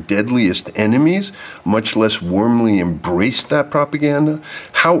of their deadliest enemies, much less warmly embraced that propaganda?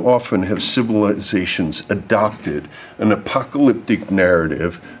 How often have civilizations adopted an apocalyptic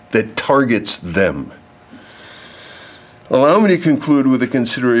narrative that targets them? Allow me to conclude with a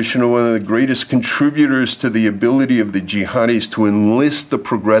consideration of one of the greatest contributors to the ability of the jihadis to enlist the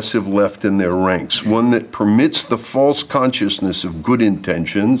progressive left in their ranks, one that permits the false consciousness of good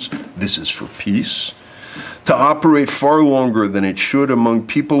intentions, this is for peace, to operate far longer than it should among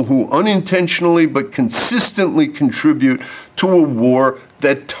people who unintentionally but consistently contribute to a war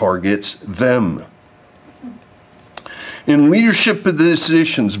that targets them. In leadership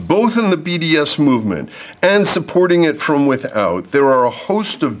positions, both in the BDS movement and supporting it from without, there are a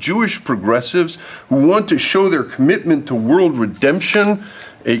host of Jewish progressives who want to show their commitment to world redemption,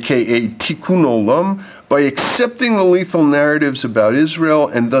 aka Tikkun Olam, by accepting the lethal narratives about Israel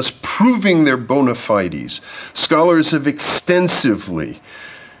and thus proving their bona fides. Scholars have extensively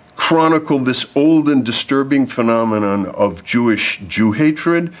chronicled this old and disturbing phenomenon of Jewish Jew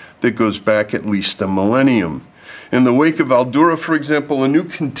hatred that goes back at least a millennium. In the wake of Al-Dura, for example, a new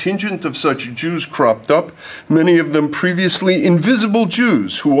contingent of such Jews cropped up, many of them previously invisible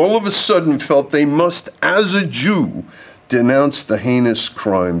Jews, who all of a sudden felt they must, as a Jew, denounce the heinous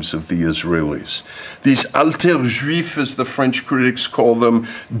crimes of the Israelis. These alter juifs, as the French critics call them,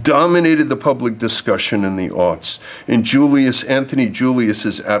 dominated the public discussion in the aughts. In Anthony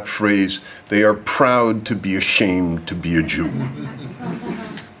Julius's apt phrase, they are proud to be ashamed to be a Jew.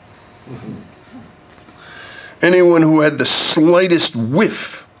 Anyone who had the slightest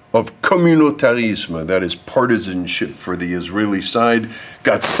whiff of communautarisme, that is partisanship for the Israeli side,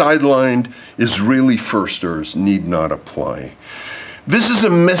 got sidelined. Israeli firsters need not apply. This is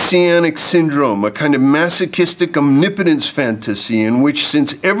a messianic syndrome, a kind of masochistic omnipotence fantasy in which,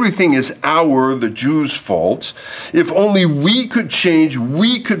 since everything is the Jews' fault, if only we could change,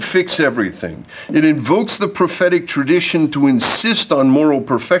 we could fix everything. It invokes the prophetic tradition to insist on moral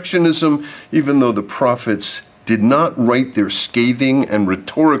perfectionism, even though the prophets did not write their scathing and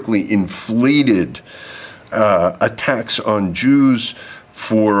rhetorically inflated attacks on Jews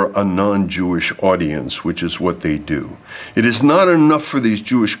for a non-Jewish audience, which is what they do. It is not enough for these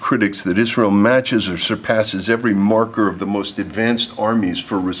Jewish critics that Israel matches or surpasses every marker of the most advanced armies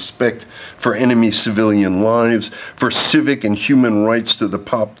for respect for enemy civilian lives, for civic and human rights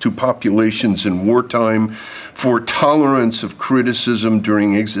to populations in wartime, for tolerance of criticism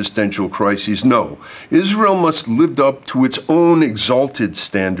during existential crises. No, Israel must live up to its own exalted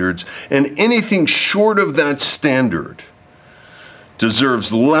standards, and anything short of that standard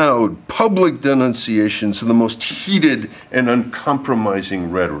deserves loud, public denunciations of the most heated and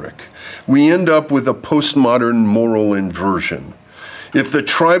uncompromising rhetoric. We end up with a postmodern moral inversion. If the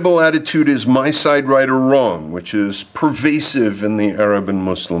tribal attitude is my side right or wrong, which is pervasive in the Arab and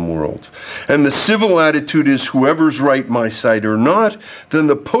Muslim world, and the civil attitude is whoever's right, my side or not, then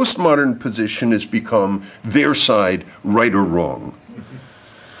the postmodern position has become their side, right or wrong.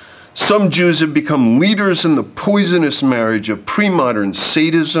 Some Jews have become leaders in the poisonous marriage of pre-modern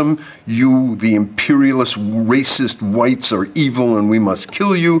sadism. You, the imperialist, racist whites, are evil and we must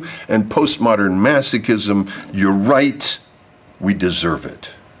kill you. And postmodern masochism, you're right, we deserve it.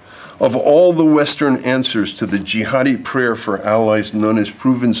 Of all the Western answers to the jihadi prayer for allies, none has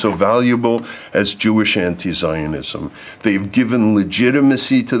proven so valuable as Jewish anti-Zionism. They've given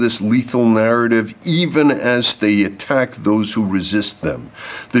legitimacy to this lethal narrative even as they attack those who resist them.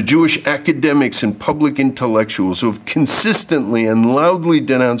 The Jewish academics and public intellectuals who have consistently and loudly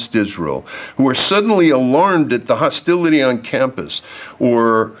denounced Israel, who are suddenly alarmed at the hostility on campus,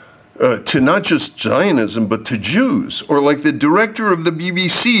 or to not just Zionism, but to Jews, or like the director of the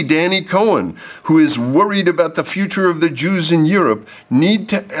BBC, Danny Cohen, who is worried about the future of the Jews in Europe, need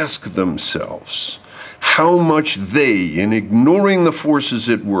to ask themselves how much they, in ignoring the forces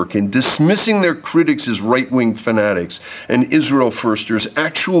at work and dismissing their critics as right-wing fanatics and Israel firsters,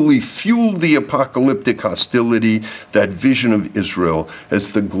 actually fueled the apocalyptic hostility, that vision of Israel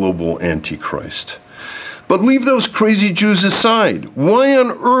as the global Antichrist. But leave those crazy Jews aside. Why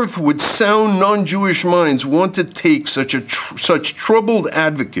on earth would sound non-Jewish minds want to take such troubled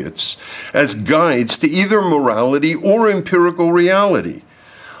advocates as guides to either morality or empirical reality?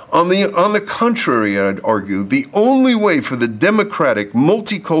 On the contrary, I'd argue, the only way for the democratic,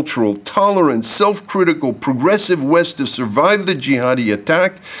 multicultural, tolerant, self-critical, progressive West to survive the jihadi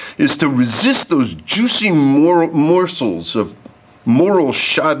attack is to resist those juicy morsels of moral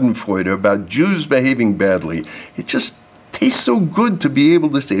schadenfreude about Jews behaving badly. It just tastes so good to be able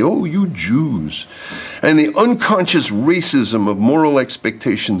to say, oh, you Jews. And the unconscious racism of moral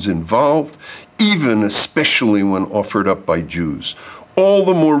expectations involved, even especially when offered up by Jews. All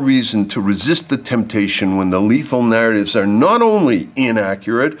the more reason to resist the temptation when the lethal narratives are not only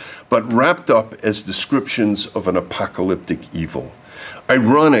inaccurate, but wrapped up as descriptions of an apocalyptic evil.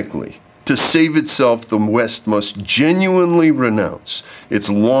 Ironically, to save itself, the West must genuinely renounce its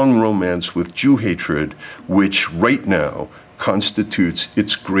long romance with Jew hatred, which right now constitutes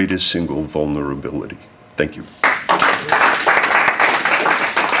its greatest single vulnerability. Thank you.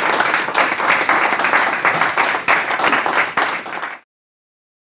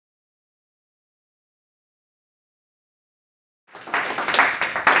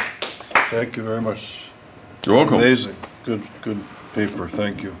 Thank you very much. You're welcome. Amazing. Good paper.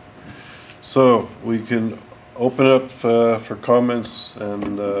 Thank you. So we can open it up for comments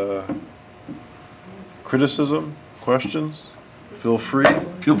and criticism, questions. Feel free.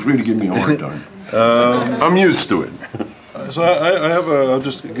 Feel free to give me a hard time. I'm used to it. So I'll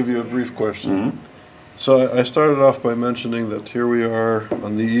just give you a brief question. Mm-hmm. So I started off by mentioning that here we are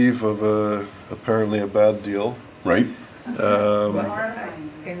on the eve of apparently a bad deal. Right?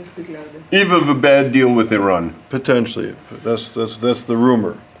 Can you speak louder? Eve of a bad deal with Iran. Potentially. That's the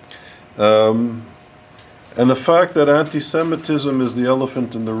rumor. And the fact that anti-Semitism is the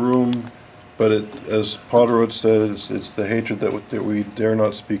elephant in the room, but as Potterwood said, it's the hatred that we dare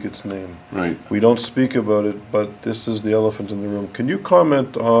not speak its name. Right. We don't speak about it, but this is the elephant in the room. Can you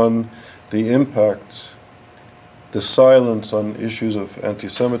comment on the impact, the silence on issues of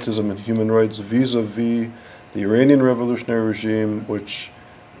anti-Semitism and human rights vis-a-vis the Iranian revolutionary regime, which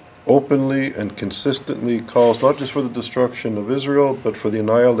openly and consistently calls not just for the destruction of Israel, but for the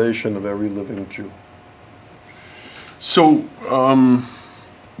annihilation of every living Jew? So,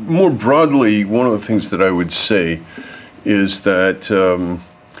 more broadly, one of the things that I would say is that,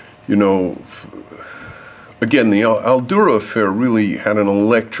 again, the Al-Dura affair really had an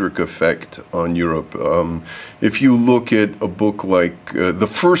electric effect on Europe. If you look at a book like the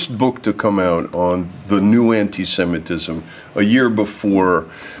first book to come out on the new anti-Semitism, a year before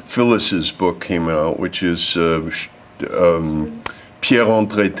Phyllis's book came out, which is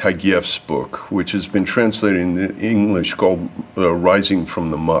Pierre-André Taguieff's book, which has been translated in English, called Rising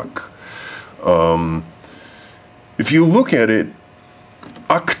from the Muck. If you look at it,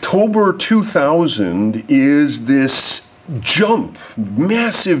 October 2000 is this jump,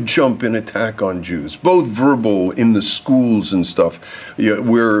 massive jump in attack on Jews, both verbal in the schools and stuff,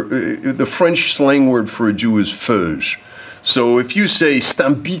 where the French slang word for a Jew is feuge. So if you say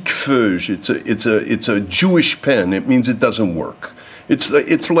Stampik feuge, it's a Jewish pen, it means it doesn't work.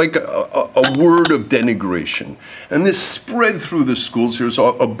 It's like a word of denigration. And this spread through the schools. There's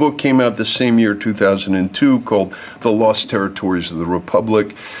a book came out the same year, 2002, called The Lost Territories of the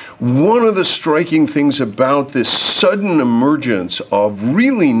Republic. One of the striking things about this sudden emergence of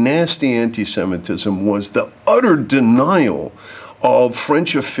really nasty anti-Semitism was the utter denial of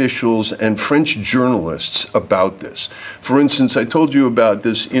French officials and French journalists about this. For instance, I told you about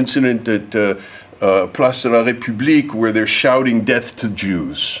this incident at Place de la République where they're shouting death to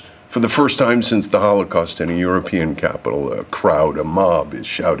Jews. For the first time since the Holocaust in a European capital, a crowd, a mob is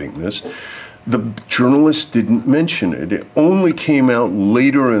shouting this. The journalists didn't mention it. It only came out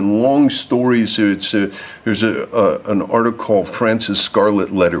later in long stories. There's an article called France's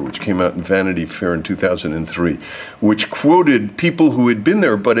Scarlet Letter, which came out in Vanity Fair in 2003, which quoted people who had been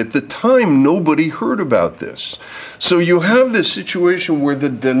there, but at the time, nobody heard about this. So you have this situation where the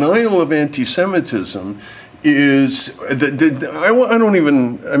denial of anti-Semitism is, I don't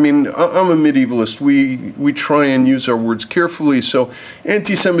even, I mean, I'm a medievalist. We try and use our words carefully. So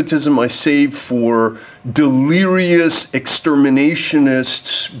anti-Semitism I save for delirious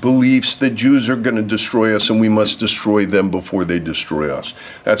exterminationist beliefs that Jews are going to destroy us and we must destroy them before they destroy us.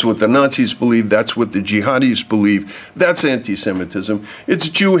 That's what the Nazis believe. That's what the jihadis believe. That's anti-Semitism. It's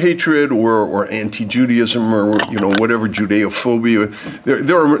Jew hatred or anti-Judaism or, you know, whatever, Judeophobia.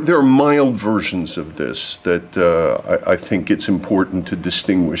 There are mild versions of this that I think it's important to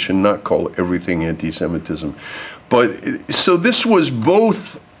distinguish and not call everything anti-Semitism. But so this was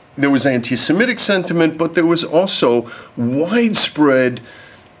both, there was anti-Semitic sentiment, but there was also widespread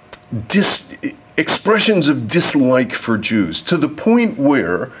expressions of dislike for Jews, to the point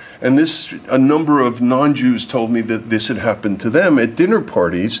where, and this, a number of non-Jews told me that this had happened to them at dinner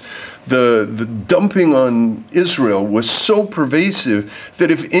parties, the dumping on Israel was so pervasive that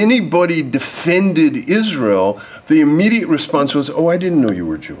if anybody defended Israel, the immediate response was, "Oh, I didn't know you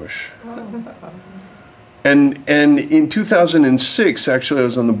were Jewish." And in 2006, actually, I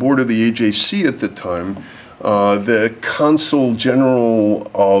was on the board of the AJC at the time. The Consul General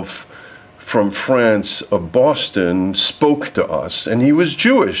from France of Boston spoke to us, and he was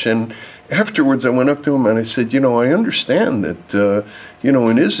Jewish. And afterwards, I went up to him and I said, "You know, I understand that, you know,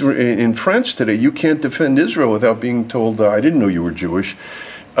 in France today, you can't defend Israel without being told, I didn't know you were Jewish."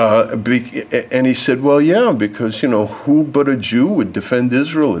 And he said, "Well, yeah, because, you know, who but a Jew would defend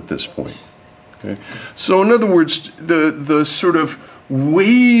Israel at this point?" Okay. So in other words, the sort of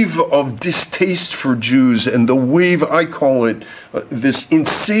wave of distaste for Jews and the wave, I call it, this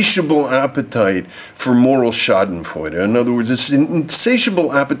insatiable appetite for moral schadenfreude. In other words, this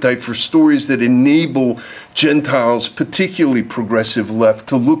insatiable appetite for stories that enable Gentiles, particularly progressive left,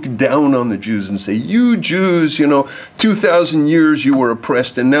 to look down on the Jews and say, "You Jews, you know, 2,000 years you were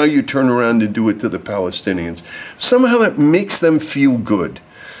oppressed and now you turn around and do it to the Palestinians." Somehow that makes them feel good.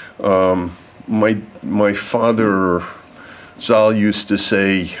 My father, Zal, used to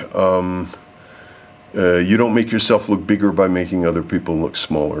say, you don't make yourself look bigger by making other people look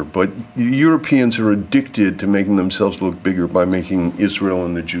smaller. But Europeans are addicted to making themselves look bigger by making Israel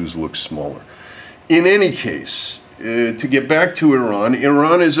and the Jews look smaller. In any case, to get back to Iran,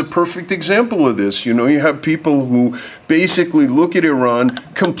 Iran is a perfect example of this. You know, you have people who basically look at Iran,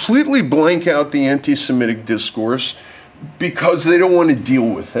 completely blank out the anti-Semitic discourse because they don't want to deal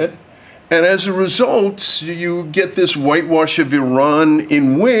with it. And as a result, you get this whitewash of Iran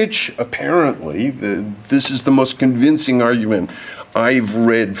in which, apparently, this is the most convincing argument I've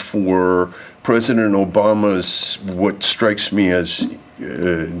read for President Obama's, what strikes me as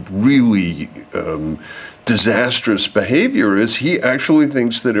really disastrous behavior, is he actually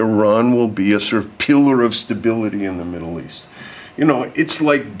thinks that Iran will be a sort of pillar of stability in the Middle East. You know, it's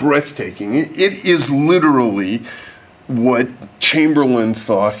like breathtaking. It is literally what Chamberlain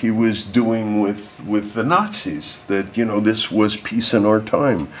thought he was doing with the Nazis, that, you know, this was peace in our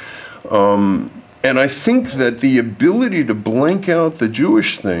time. And I think that the ability to blank out the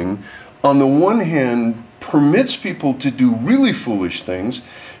Jewish thing, on the one hand, permits people to do really foolish things,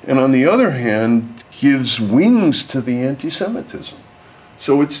 and on the other hand, gives wings to the anti-Semitism.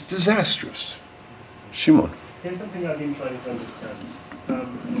 So it's disastrous. Shimon. Here's something I've been trying to understand.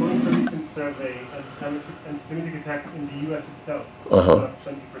 According to a recent survey, anti-Semitic attacks in the US itself are up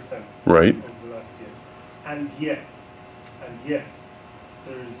 20% right. over the last year. And yet,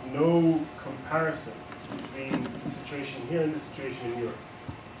 there is no comparison between the situation here and the situation in Europe.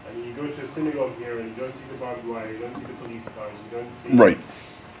 I mean, you go to a synagogue here and you don't see the barbed wire, you don't see the police cars, you don't see... Right.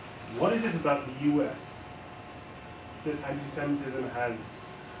 What is it about the US that anti-Semitism has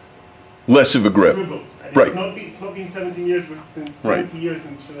Less of a grip. Swiveled. And Right. It's not been 17 years, but since 70 years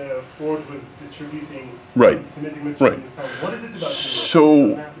since Ford was distributing anti-Semitic material in this country. What is it about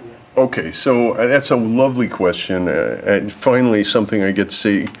So, okay, so that's a lovely question, and finally something I get to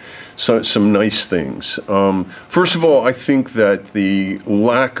say some nice things. First of all, I think that the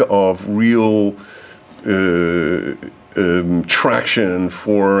lack of real traction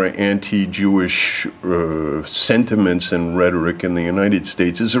for anti-Jewish sentiments and rhetoric in the United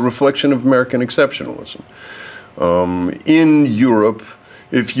States is a reflection of American exceptionalism. In Europe,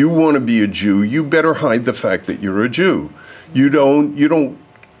 if you want to be a Jew, you better hide the fact that you're a Jew. You don't, you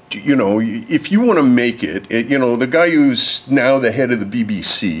know, if you want to make it, you know, the guy who's now the head of the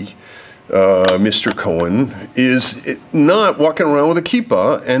BBC, Mr. Cohen, is not walking around with a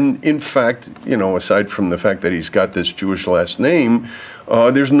kippah, and in fact, you know, aside from the fact that he's got this Jewish last name,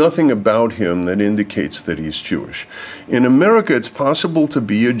 there's nothing about him that indicates that he's Jewish. In America, it's possible to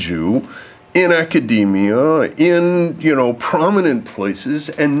be a Jew in academia, in, you know, prominent places,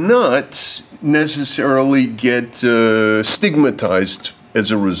 and not necessarily get stigmatized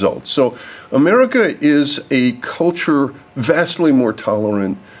as a result. So America is a culture vastly more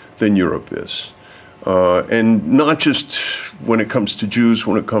tolerant than Europe is. And not just when it comes to Jews,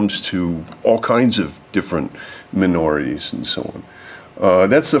 when it comes to all kinds of different minorities and so on.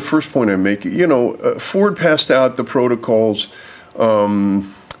 That's the first point I make. You know, Ford passed out the protocols.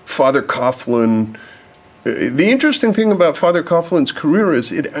 Father Coughlin, the interesting thing about Father Coughlin's career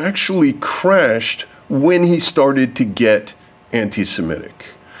is it actually crashed when he started to get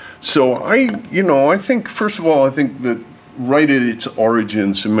anti-Semitic. So I think, first of all, I think that right at its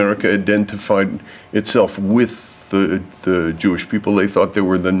origins, America identified itself with the Jewish people. They thought they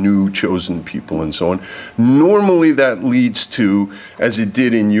were the new chosen people and so on. Normally that leads to, as it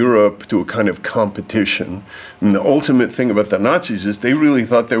did in Europe, to a kind of competition. And the ultimate thing about the Nazis is they really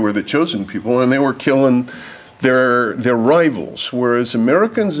thought they were the chosen people and they were killing their rivals, whereas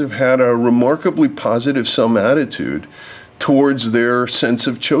Americans have had a remarkably positive some attitude towards their sense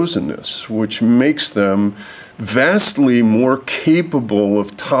of chosenness, which makes them vastly more capable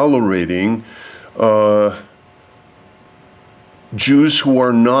of tolerating Jews who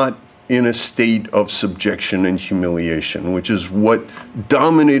are not in a state of subjection and humiliation, which is what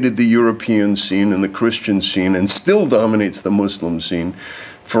dominated the European scene and the Christian scene and still dominates the Muslim scene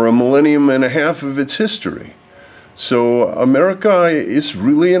for a millennium and a half of its history. So America is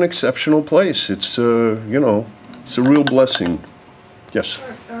really an exceptional place. It's, you know, it's a real blessing. Yes?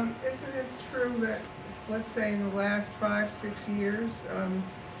 Isn't it true that, let's say, in the last 5-6 years,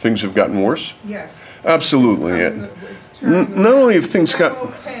 things have gotten worse? yes. Absolutely. Not only have things gotten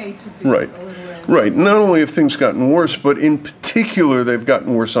okay to be right, a little right. Not only have things gotten worse, but in particular, they've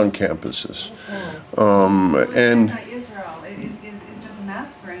gotten worse on campuses. And Israel is just a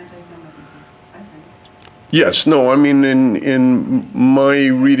mask for anti-Semitism, I think. yes, no, I mean, in my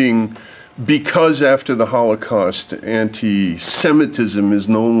reading, because after the Holocaust, anti-Semitism is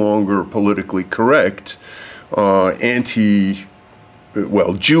no longer politically correct,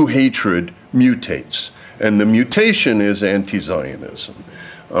 Jew hatred mutates. And the mutation is anti-Zionism.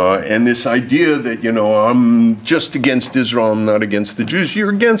 And this idea that, you know, I'm just against Israel, I'm not against the Jews. You're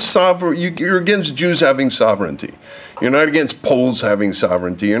against you're against Jews having sovereignty. You're not against Poles having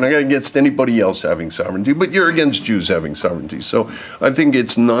sovereignty. You're not against anybody else having sovereignty, but you're against Jews having sovereignty. So I think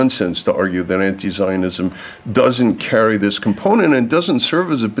it's nonsense to argue that anti-Zionism doesn't carry this component and doesn't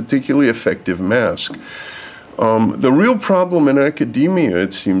serve as a particularly effective mask. The real problem in academia,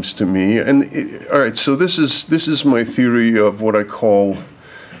 it seems to me, all right, so this is my theory of what I call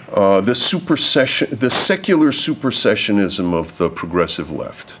the secular supersessionism of the progressive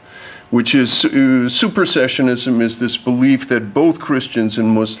left, which is supersessionism is this belief that both Christians and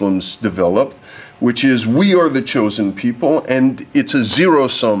Muslims developed, which is we are the chosen people, and it's a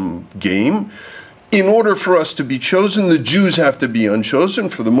zero-sum game. In order for us to be chosen, the Jews have to be unchosen.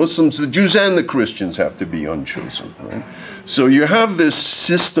 For the Muslims, the Jews and the Christians have to be unchosen. Right? So you have this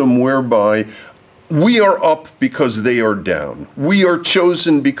system whereby we are up because they are down. We are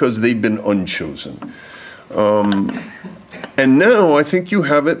chosen because they've been unchosen. And now I think you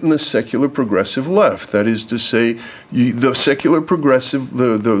have it in the secular progressive left. That is to say, the secular progressive,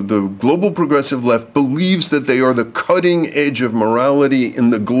 the global progressive left believes that they are the cutting edge of morality in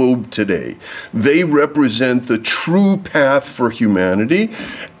the globe today. They represent the true path for humanity,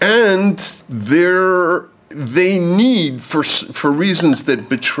 and they need, for reasons that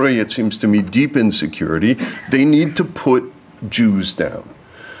betray, it seems to me, deep insecurity, they need to put Jews down.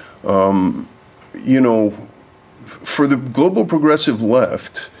 You know, for the global progressive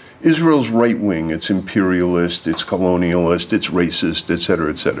left, Israel's right-wing, it's imperialist, it's colonialist, it's racist, et cetera,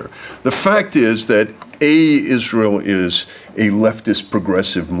 et cetera. The fact is that Israel is a leftist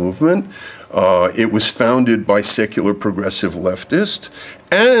progressive movement. It was founded by secular progressive leftists,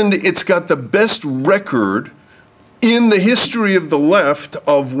 and it's got the best record in the history of the left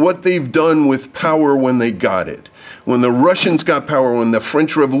of what they've done with power when they got it. When the Russians got power, when the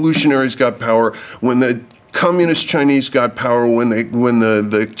French revolutionaries got power, when the Communist Chinese got power, when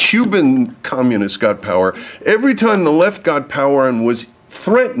the Cuban communists got power, every time the left got power and was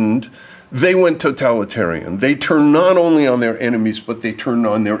threatened, they went totalitarian. They turned not only on their enemies, but they turned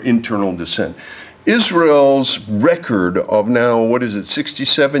on their internal dissent. Israel's record of now,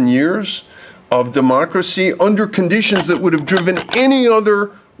 67 years of democracy under conditions that would have driven any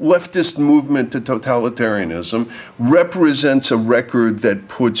other leftist movement to totalitarianism represents a record that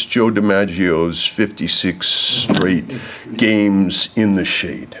puts Joe DiMaggio's 56 straight games in the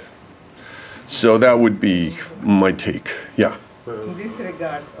shade. So that would be my take. Yeah. In this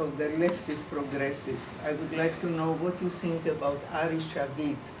regard of the leftist progressive, I would like to know what you think about Ari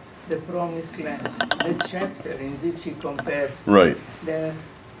Shavit, The Promised Land, the chapter in which he compares the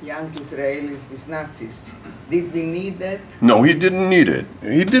young Israelis with Nazis. Did we need that? No, he didn't need it.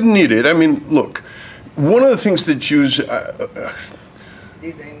 He didn't need it. I mean, look, one of the things that Jews... Did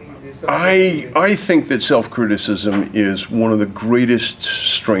they need this? I think that self-criticism is one of the greatest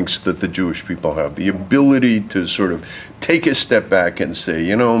strengths that the Jewish people have. The ability to sort of take a step back and say,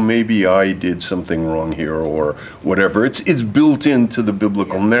 you know, maybe I did something wrong here or whatever. It's built into the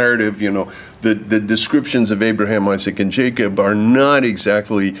biblical narrative. You know, the descriptions of Abraham, Isaac, and Jacob are not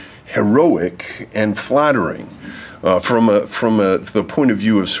exactly heroic and flattering. From the point of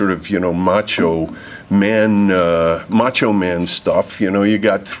view of sort of, you know, macho man stuff. You know, you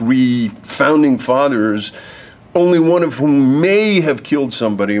got 3 founding fathers, only one of whom may have killed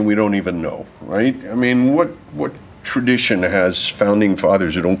somebody, and we don't even know, right? I mean, what tradition has founding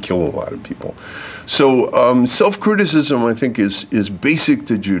fathers who don't kill a lot of people? So self-criticism, I think, is basic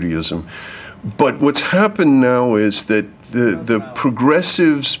to Judaism. But what's happened now is that the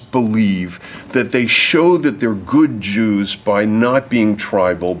progressives believe that they show that they're good Jews by not being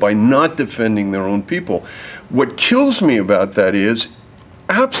tribal, by not defending their own people. What kills me about that is,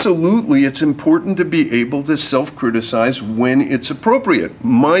 absolutely, it's important to be able to self-criticize when it's appropriate.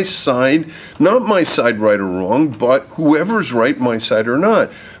 My side, not my side right or wrong, but whoever's right, my side or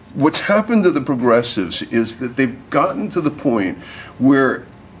not. What's happened to the progressives is that they've gotten to the point where,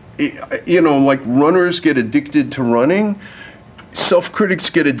 you know, like runners get addicted to running, self-critics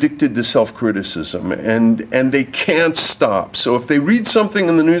get addicted to self-criticism, and they can't stop. So if they read something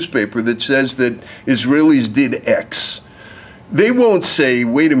in the newspaper that says that Israelis did X, they won't say,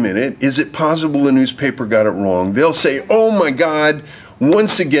 wait a minute, is it possible the newspaper got it wrong? They'll say, oh my God,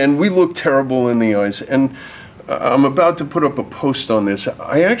 once again, we look terrible in the eyes. And I'm about to put up a post on this.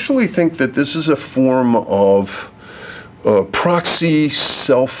 I actually think that this is a form of proxy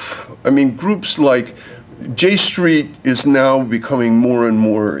groups like J Street is now becoming more and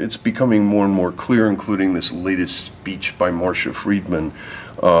more, it's becoming more and more clear, including this latest speech by Marcia Friedman,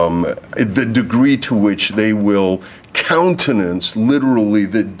 the degree to which they will countenance literally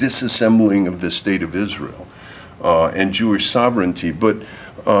the disassembling of the state of Israel and Jewish sovereignty. But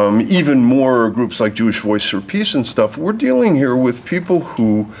even more groups like Jewish Voice for Peace and stuff, we're dealing here with people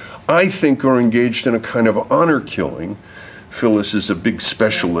who I think are engaged in a kind of honor killing. Phyllis is a big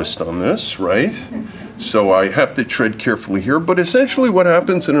specialist on this, right? So I have to tread carefully here. But essentially what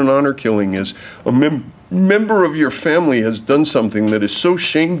happens in an honor killing is a member of your family has done something that has so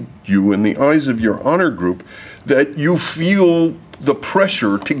shamed you in the eyes of your honor group that you feel the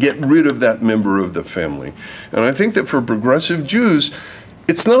pressure to get rid of that member of the family. And I think that for progressive Jews,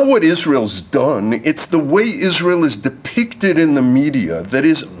 it's not what Israel's done, it's the way Israel is depicted in the media that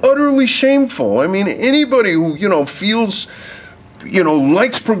is utterly shameful. I mean, anybody who, you know, feels, you know,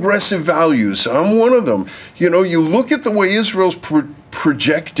 likes progressive values, I'm one of them. You know, you look at the way Israel's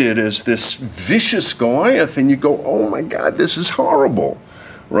projected as this vicious Goliath and you go, oh my God, this is horrible,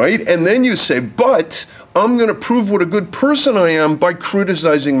 right? And then you say, but I'm going to prove what a good person I am by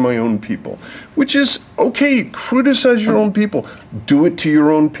criticizing my own people, which is, okay, criticize your own people, do it to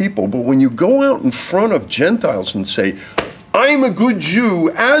your own people. But when you go out in front of Gentiles and say, I'm a good Jew,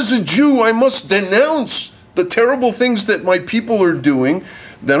 as a Jew, I must denounce the terrible things that my people are doing,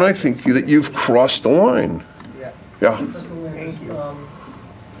 then I think that you've crossed the line. Yeah. Thank you.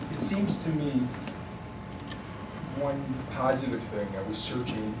 It seems to me one positive thing. I was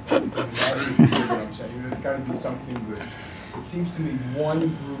searching. I'm saying there's got to be something good. It seems to me one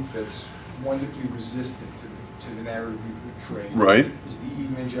group that's wonderfully resistant to the narrative we portray. Right. Is the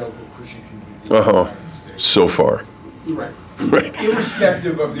evangelical Christian community Uh-huh. in the United States. So far. Right. Right.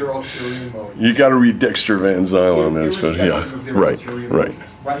 Irrespective of their ulterior motives. You got to read Dexter Van Zyl on this, but yeah, Irrespective of their right, ulterior right.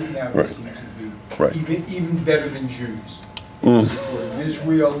 motives. Right now, Right. they seem to be Right. even better than Jews. Mm. Supporting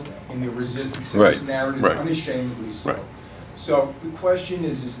Israel in their resistance to Right. this narrative, Right. unashamedly so. Right. So the question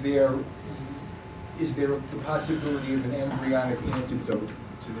is there the possibility of an embryonic antidote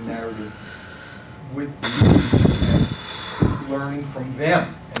to the narrative with learning from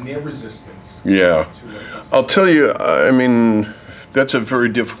them and their resistance? Yeah. To it? I'll tell you, I mean, that's a very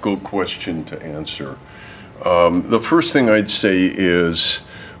difficult question to answer. The first thing I'd say is,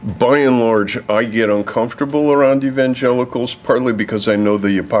 by and large, I get uncomfortable around evangelicals, partly because I know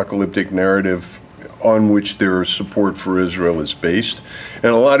the apocalyptic narrative on which their support for Israel is based.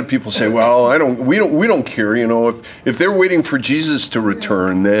 And a lot of people say, well, we don't care, you know, if they're waiting for Jesus to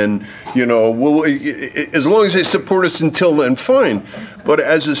return, then, you know, well, as long as they support us until then, fine. But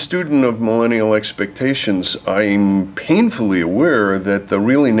as a student of millennial expectations, I'm painfully aware that the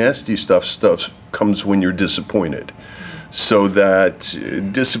really nasty stuff comes when you're disappointed. So that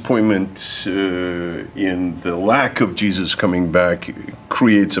disappointment in the lack of Jesus coming back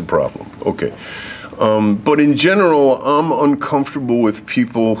creates a problem. Okay. But in general, I'm uncomfortable with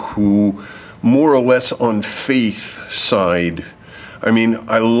people who, more or less on faith side, I mean,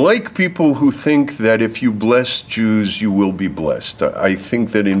 I like people who think that if you bless Jews, you will be blessed. I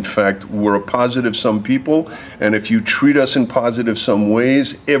think that, in fact, we're a positive sum people, and if you treat us in positive sum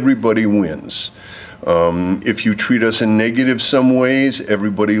ways, everybody wins. If you treat us in negative some ways,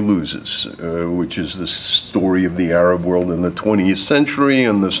 everybody loses, which is the story of the Arab world in the 20th century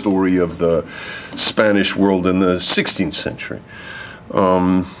and the story of the Spanish world in the 16th century.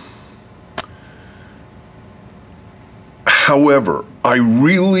 However, I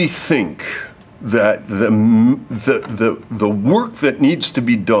really think that the work that needs to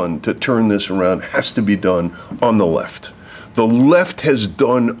be done to turn this around has to be done on the left. The left has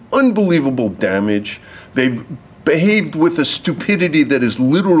done unbelievable damage. They've behaved with a stupidity that is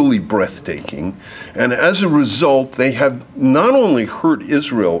literally breathtaking. And as a result, they have not only hurt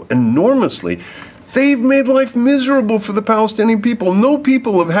Israel enormously, they've made life miserable for the Palestinian people. No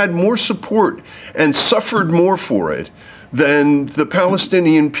people have had more support and suffered more for it than the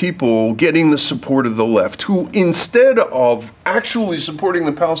Palestinian people getting the support of the left, who instead of actually supporting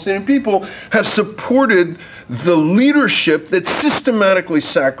the Palestinian people, have supported the leadership that systematically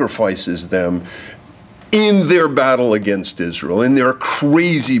sacrifices them in their battle against Israel, in their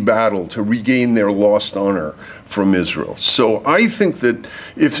crazy battle to regain their lost honor from Israel. So I think that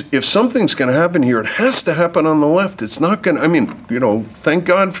if something's going to happen here, it has to happen on the left. It's not going to, I mean, you know, thank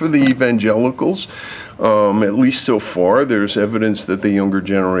God for the evangelicals. At least so far, there's evidence that the younger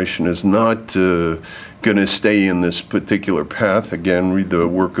generation is not going to stay in this particular path. Again, read the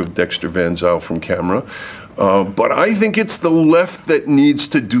work of Dexter Van Zyl from Camera. But I think it's the left that needs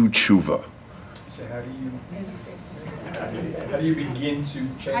to do tshuva. So how do you begin to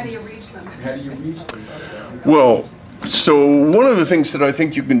change? How do you reach them? How do you reach them? Well, so one of the things that I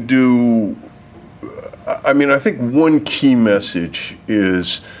think you can do, I mean, I think one key message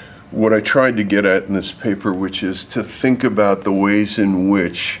is what I tried to get at in this paper, which is to think about the ways in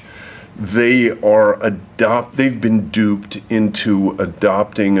which they've been duped into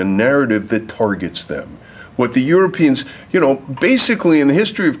adopting a narrative that targets them. What the Europeans, you know, basically in the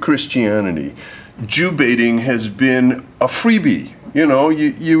history of Christianity, Jew baiting has been a freebie. You know,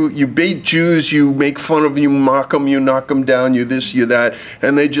 you bait Jews, you make fun of them, you mock them, you knock them down, you this, you that,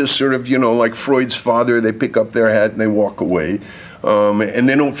 and they just sort of, you know, like Freud's father, they pick up their hat and they walk away, and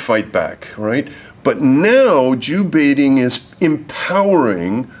they don't fight back, right? But now Jew baiting is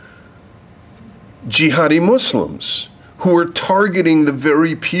empowering jihadi Muslims who are targeting the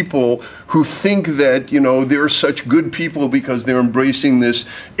very people who think that, you know, they're such good people because they're embracing this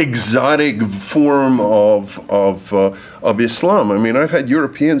exotic form of Islam. I mean, I've had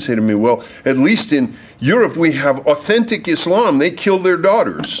Europeans say to me, well, at least in Europe we have authentic Islam. They kill their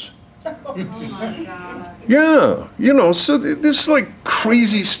daughters. Oh my God. Yeah, you know, so this is like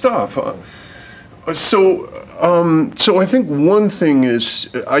crazy stuff. So I think one thing is,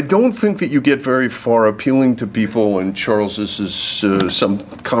 I don't think that you get very far appealing to people, and Charles, this is some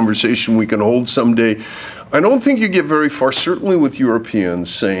conversation we can hold someday. I don't think you get very far, certainly with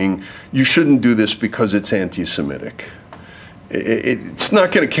Europeans, saying you shouldn't do this because it's anti-Semitic. It's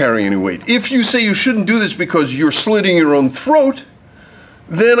not going to carry any weight. If you say you shouldn't do this because you're slitting your own throat,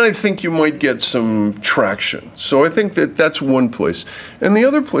 then I think you might get some traction. So I think that that's one place. And the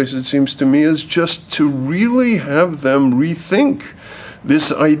other place, it seems to me, is just to really have them rethink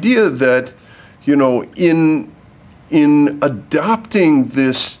This idea that, you know, in adopting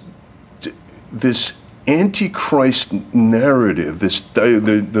this antichrist narrative,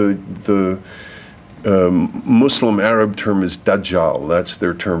 the Muslim Arab term is Dajjal. That's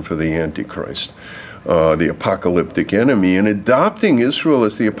their term for the Antichrist, the apocalyptic enemy. And adopting Israel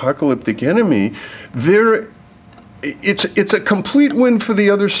as the apocalyptic enemy, it's a complete win for the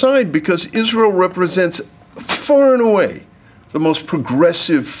other side, because Israel represents far and away the most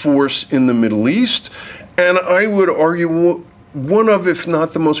progressive force in the Middle East, and I would argue one of, if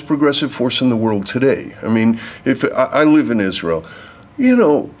not the most progressive force in the world today. I mean, if I live in Israel, you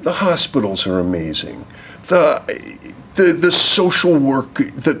know, the hospitals are amazing. The social work,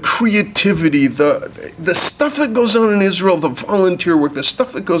 the creativity, the stuff that goes on in Israel, the volunteer work, the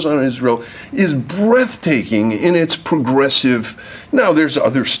stuff that goes on in Israel is breathtaking in its progressive. Now, there's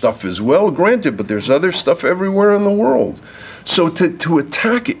other stuff as well, granted, but there's other stuff everywhere in the world. So to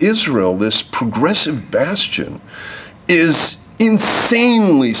attack Israel, this progressive bastion, is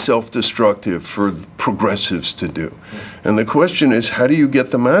insanely self-destructive for progressives to do. And the question is, how do you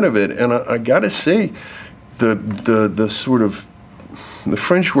get them out of it? And I gotta say, the sort of, the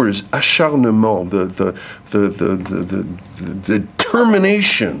French word is acharnement, the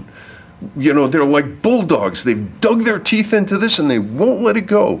determination. You know, they're like bulldogs. They've dug their teeth into this and they won't let it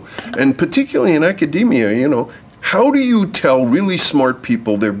go. And particularly in academia, you know, how do you tell really smart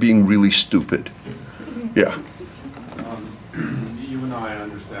people they're being really stupid? Yeah. Even though I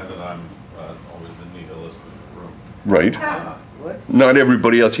understand that I'm always the nihilist in the room. Right. Not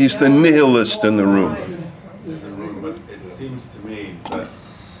everybody else. He's the nihilist in the room. But it seems to me that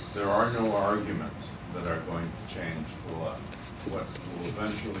there are no arguments that are going to change the left. What will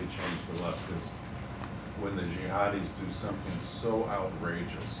eventually change the left is when the jihadis do something so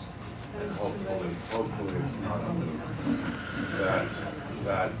outrageous, and hopefully it's not a move,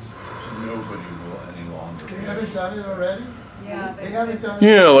 that nobody will any longer. They haven't done it already? Yeah, They haven't done it.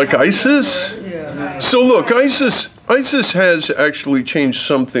 Yeah, like ISIS. Yeah. So look, ISIS has actually changed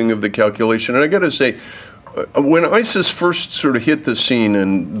something of the calculation. And I got to say, when ISIS first sort of hit the scene,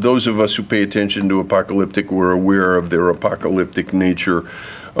 and those of us who pay attention to apocalyptic were aware of their apocalyptic nature,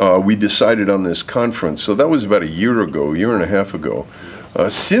 we decided on this conference. So that was about a year and a half ago.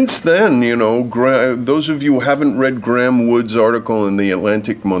 Since then, you know, those of you who haven't read Graham Wood's article in the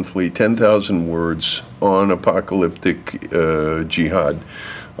Atlantic Monthly, 10,000 words on apocalyptic jihad,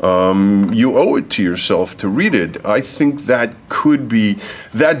 you owe it to yourself to read it. I think that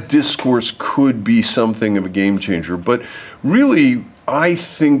discourse could be something of a game changer. But really, I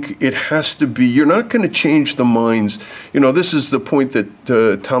think it has to be, you're not going to change the minds. You know, this is the point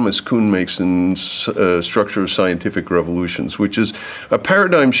that Thomas Kuhn makes in Structure of Scientific Revolutions, which is a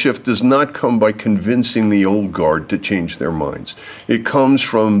paradigm shift does not come by convincing the old guard to change their minds. It comes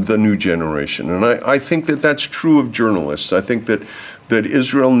from the new generation. And I think that that's true of journalists. I think that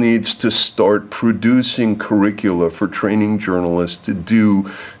Israel needs to start producing curricula for training journalists to do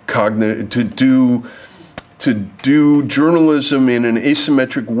journalism in an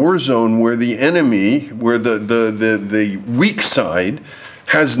asymmetric war zone where the enemy, where the weak side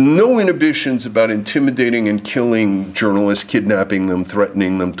has no inhibitions about intimidating and killing journalists, kidnapping them,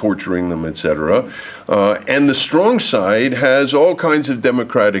 threatening them, torturing them, etc. And the strong side has all kinds of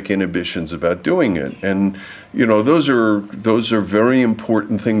democratic inhibitions about doing it. And you know, those are very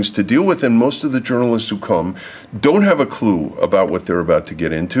important things to deal with. And most of the journalists who come don't have a clue about what they're about to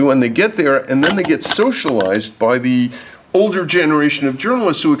get into. And they get there, and then they get socialized by the older generation of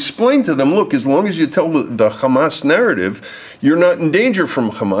journalists who explain to them, look, as long as you tell the Hamas narrative, you're not in danger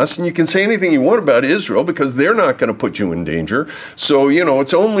from Hamas, and you can say anything you want about Israel because they're not going to put you in danger. So, you know,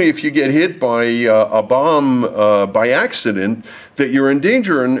 it's only if you get hit by a bomb by accident that you're in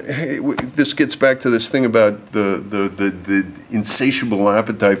danger. And this gets back to this thing about the insatiable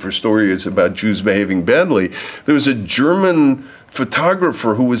appetite for stories about Jews behaving badly. There was a German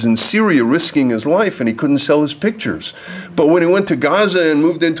photographer who was in Syria risking his life, and he couldn't sell his pictures. But when he went to Gaza and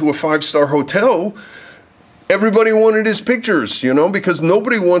moved into a 5-star hotel, everybody wanted his pictures, you know, because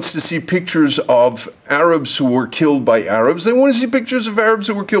nobody wants to see pictures of Arabs who were killed by Arabs. They want to see pictures of Arabs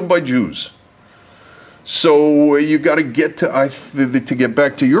who were killed by Jews. So you got to get to get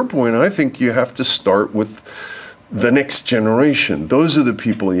back to your point, I think you have to start with the next generation. Those are the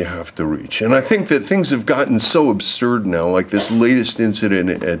people you have to reach. And I think that things have gotten so absurd now, like this latest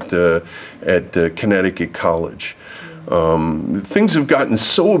incident at Connecticut College. Things have gotten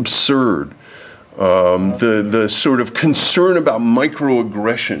so absurd. The sort of concern about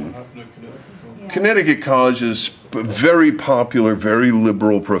microaggression. Connecticut College is a very popular, very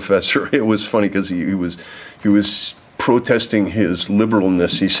liberal professor. It was funny because he was protesting his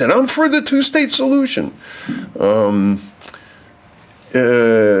liberalness, he said, "I'm for the two-state solution."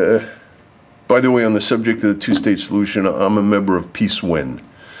 By the way, on the subject of the two-state solution, I'm a member of Peace When.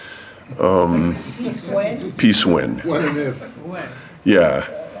 Peace when? Peace When. When and if. When? Yeah.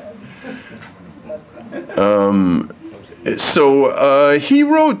 So he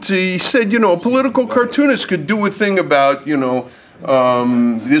wrote, he said, a political cartoonist could do a thing about,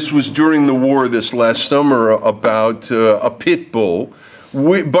 this was during the war this last summer, about a pit bull,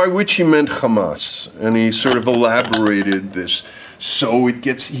 by which he meant Hamas. And he sort of elaborated this. So he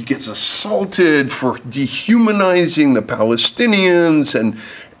gets assaulted for dehumanizing the Palestinians,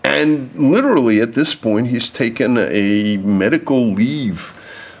 and literally at this point he's taken a medical leave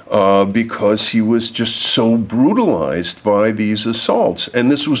because he was just so brutalized by these assaults. And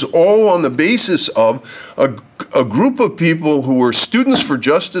this was all on the basis of a group of people who were Students for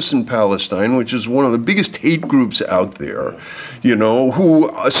Justice in Palestine, which is one of the biggest hate groups out there, who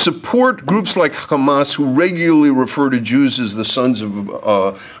support groups like Hamas, who regularly refer to Jews as the sons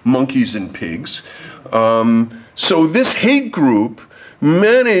of monkeys and pigs. So this hate group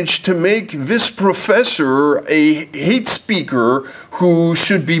managed to make this professor a hate speaker who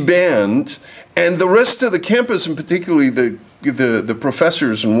should be banned, and the rest of the campus, and particularly the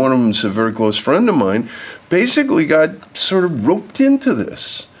professors, and one of them is a very close friend of mine, basically got sort of roped into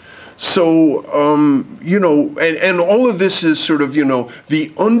this. So, and all of this is sort of,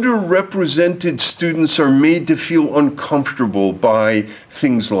 the underrepresented students are made to feel uncomfortable by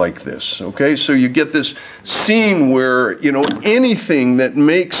things like this, okay? So you get this scene where, anything that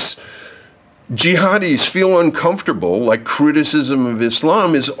makes jihadis feel uncomfortable, like criticism of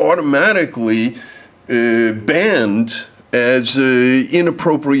Islam, is automatically banned as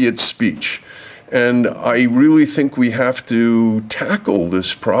inappropriate speech. And I really think we have to tackle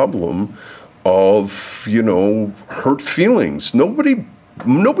this problem of, hurt feelings.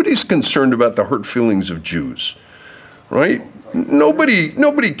 Nobody's concerned about the hurt feelings of Jews, right?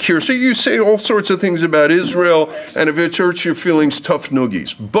 Nobody cares. So you say all sorts of things about Israel, and if it hurts your feelings, tough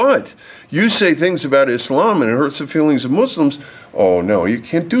noogies. But you say things about Islam and it hurts the feelings of Muslims, oh no, you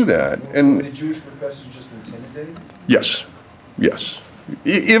can't do that. And Were the Jewish professors just intimidated? Yes.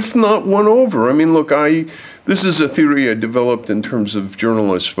 If not won over. I mean, look, this is a theory I developed in terms of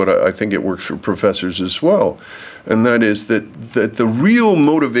journalists, but I think it works for professors as well. And that is that the real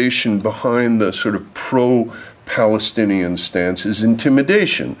motivation behind the sort of pro-Palestinian stance is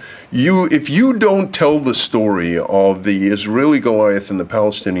intimidation. If you don't tell the story of the Israeli Goliath and the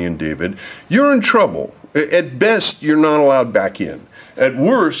Palestinian David, you're in trouble. At best, you're not allowed back in. At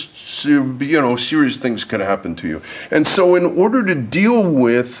worst, serious things could happen to you. And so in order to deal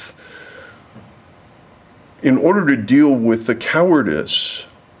with the cowardice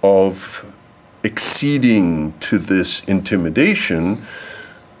of acceding to this intimidation,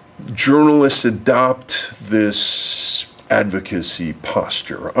 journalists adopt this advocacy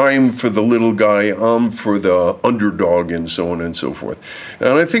posture. I'm for the little guy, I'm for the underdog, and so on and so forth.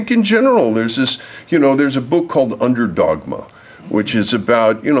 And I think in general, there's this, there's a book called Underdogma, which is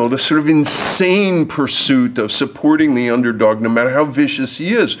about, the sort of insane pursuit of supporting the underdog no matter how vicious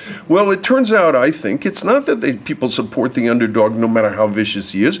he is. Well, it turns out, I think, it's not that people support the underdog no matter how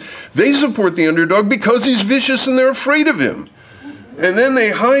vicious he is. They support the underdog because he's vicious and they're afraid of him. And then they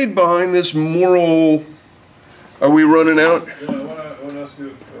hide behind this moral... Are we running out? Yeah, I want to ask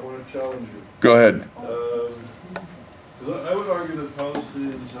you, I want to challenge you. Go ahead. Because I would argue that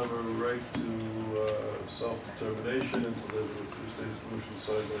Palestinians have a right to self-determination and to live in a two-state solution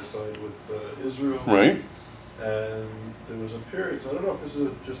side by side with Israel. Right. And there was a period, so I don't know if this is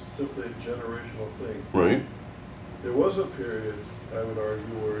just simply a generational thing. Right. There was a period, I would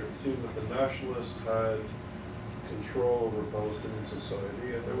argue, where it seemed that the nationalists had control over Palestinian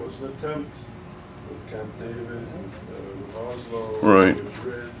society, and there was an attempt with Camp David, with Oslo, right. with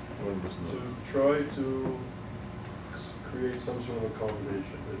Madrid, to try to create some sort of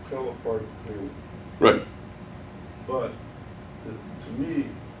accommodation. It fell apart clearly. Right. But to me,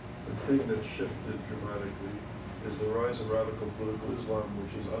 the thing that shifted dramatically is the rise of radical political Islam,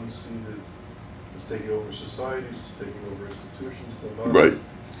 which is unseated, is taking over societies, is taking over institutions. Right. Is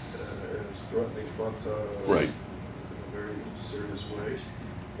threatening Fatah right. in a very serious way.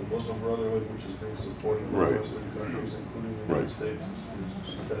 The Muslim Brotherhood, which is being supported by right. Western countries, including the United States,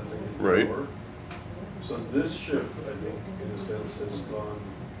 is descending into right. power. So this shift, I think, in a sense, has gone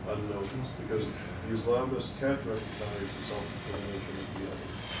unnoticed because the Islamists can't recognize the self-determination of the other.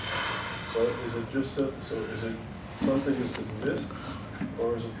 So is it just is it something that's been missed,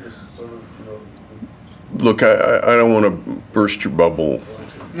 or is it this sort of Look, I don't want to burst your bubble,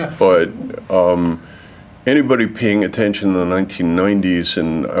 but anybody paying attention in the 1990s,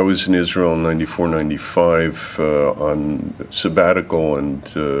 and I was in Israel in 94, 95 on sabbatical,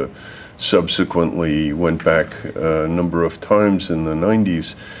 and subsequently went back a number of times in the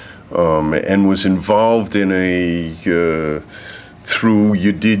 90s, and was involved in through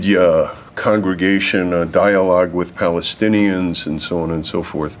Yedidia congregation, a dialogue with Palestinians, and so on and so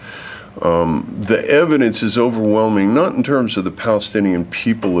forth. The evidence is overwhelming, not in terms of the Palestinian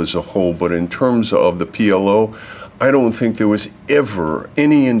people as a whole, but in terms of the PLO. I don't think there was ever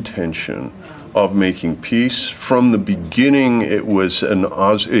any intention of making peace. From the beginning, it was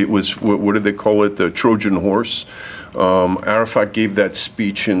what did they call it, the Trojan horse. Arafat gave that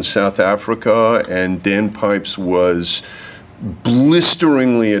speech in South Africa, and Dan Pipes was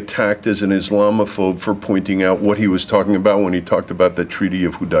blisteringly attacked as an Islamophobe for pointing out what he was talking about when he talked about the Treaty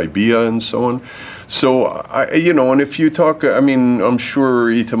of Hudaybiyah and so on. So, and if you talk, I'm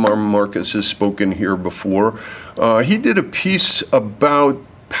sure Itamar Marcus has spoken here before. He did a piece about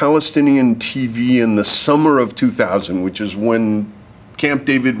Palestinian TV in the summer of 2000, which is when Camp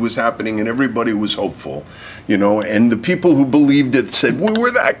David was happening and everybody was hopeful, and the people who believed it said, we were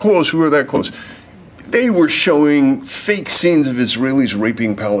that close, we were that close. They were showing fake scenes of Israelis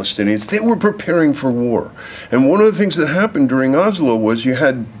raping Palestinians. They were preparing for war. And one of the things that happened during Oslo was you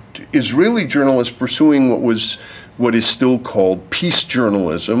had Israeli journalists pursuing what is still called peace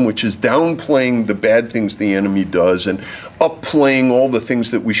journalism, which is downplaying the bad things the enemy does and upplaying all the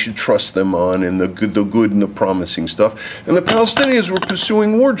things that we should trust them on, and the good and the promising stuff. And the Palestinians were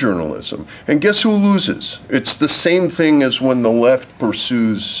pursuing war journalism. And guess who loses? It's the same thing as when the left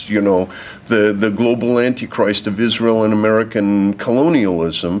pursues, the global antichrist of Israel and American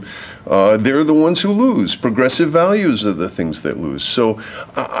colonialism. They're the ones who lose. Progressive values are the things that lose. So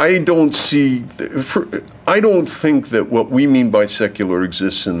I don't think that what we mean by secular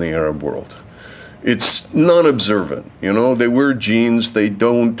exists in the Arab world. It's non-observant, they wear jeans, they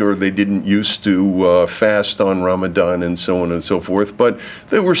don't, or they didn't used to fast on Ramadan and so on and so forth, but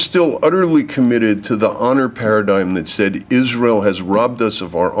they were still utterly committed to the honor paradigm that said Israel has robbed us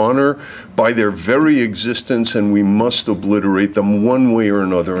of our honor by their very existence, and we must obliterate them one way or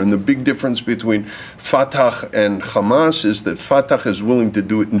another. And the big difference between Fatah and Hamas is that Fatah is willing to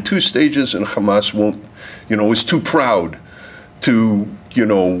do it in 2 stages, and Hamas won't, is too proud to,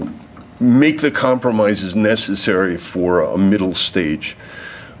 make the compromises necessary for a middle stage.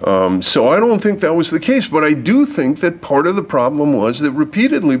 So I don't think that was the case, but I do think that part of the problem was that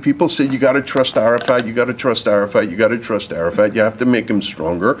repeatedly people said, you got to trust Arafat, you got to trust Arafat, you got to trust Arafat, you have to make him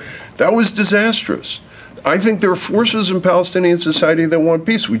stronger. That was disastrous. I think there are forces in Palestinian society that want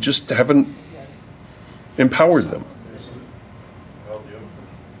peace. We just haven't empowered them.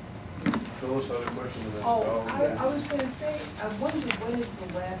 I was going to say, I wonder when is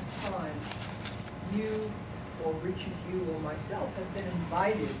the last time you or Richard, you or myself have been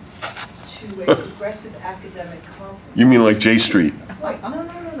invited to a progressive academic conference. You mean like J Street? Right,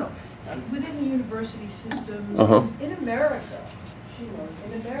 no. Within the university system, in America,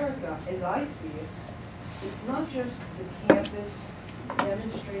 in America, as I see it, it's not just the campus, it's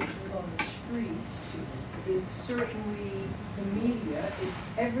demonstrations on the street, it's certainly the media, it's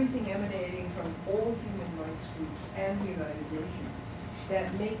everything emanating from all human rights groups and the United Nations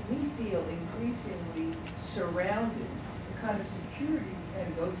that make me feel increasingly surrounded. The kind of security we had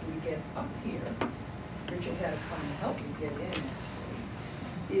to go through to get up here, Richard had to come and help me get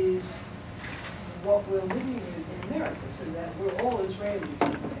in, is what we're living in America, so that we're all Israelis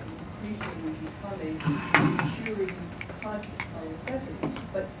increasingly becoming security conscious by necessity.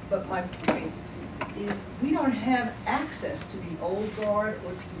 But my point is we don't have access to the old guard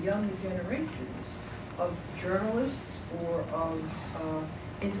or to the younger generations of journalists or of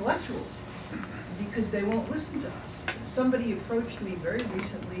intellectuals because they won't listen to us. Somebody approached me very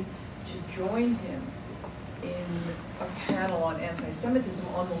recently to join him in a panel on anti-Semitism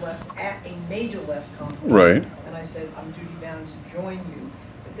on the left at a major left conference. Right. And I said, I'm duty-bound to join you.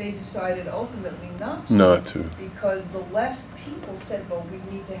 But they decided ultimately not to. Not to. Because the left people said, well, we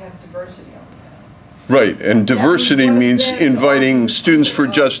need to have diversity on the panel. Right, and diversity means inviting students for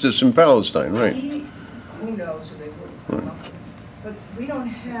justice in Palestine, right. Who knows, or they would have come up with it. But we don't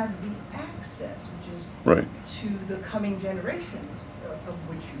have the access, which is right, to the coming generations of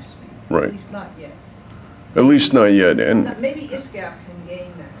which you speak. Right. At least not yet. At least not yet. And maybe ISGAP can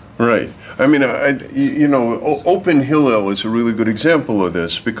gain that. Right. I mean, you know, Open Hillel is a really good example of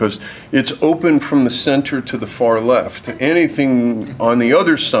this because it's open from the center to the far left. Anything on the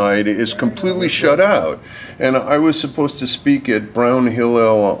other side is completely shut out. And I was supposed to speak at Brown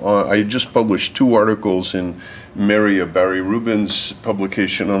Hillel. I just published 2 articles in Barry Rubin's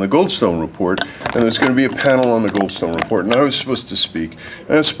publication on the Goldstone Report, and there's going to be a panel on the Goldstone Report, and I was supposed to speak.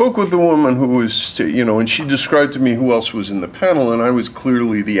 And I spoke with the woman who was, you know, and she described to me who else was in the panel, and I was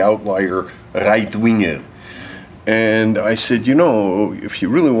clearly the outlier right-winger. And I said, you know, if you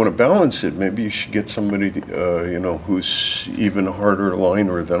really want to balance it, maybe you should get somebody, you know, who's even harder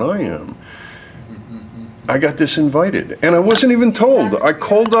liner than I am. I got disinvited, and I wasn't even told. I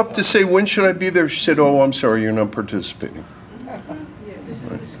called up to say, when should I be there? She said, oh, I'm sorry, you're not participating. Yeah, this is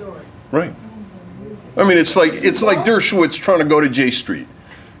the story. Right. I mean, it's like Dershowitz trying to go to J Street.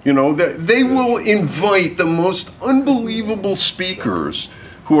 You know, they will invite the most unbelievable speakers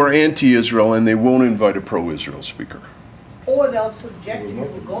who are anti-Israel, and they won't invite a pro-Israel speaker. Or they'll subject you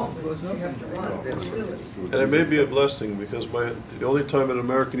to gauntlet, you have to run. It's silly. And it may be a blessing because the only time at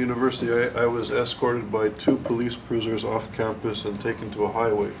American University I was escorted by 2 police cruisers off campus and taken to a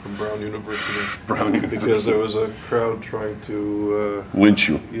highway from Brown University. Because there was a crowd trying to lynch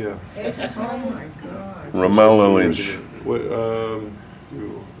you. Yeah. Oh my God. Ramallah lynch.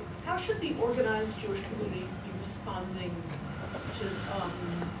 How should the organized Jewish community be responding to the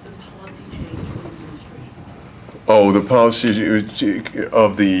policy change of the administration? Oh, the policy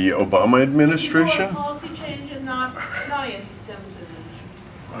of the Obama administration? Policy change and not anti-Semitism.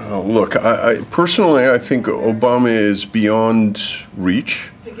 Look, I personally, I think Obama is beyond reach.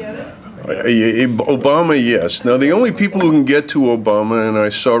 Forget it? Obama, yes. Now, the only people who can get to Obama, and I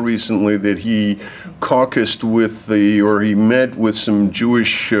saw recently that he caucused with he met with some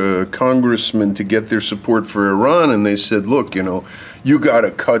Jewish congressmen to get their support for Iran, and they said, look, you know, you got to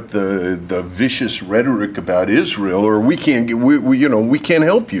cut the vicious rhetoric about Israel, or we can't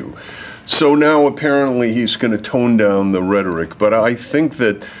help you. So now apparently he's going to tone down the rhetoric, but I think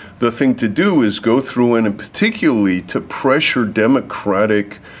that the thing to do is go through and particularly to pressure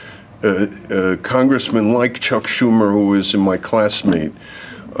Democratic congressmen like Chuck Schumer, who was my classmate,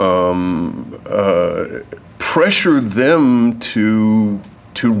 pressure them to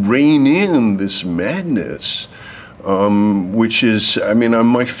rein in this madness, which is, I mean,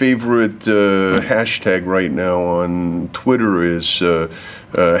 my favorite hashtag right now on Twitter is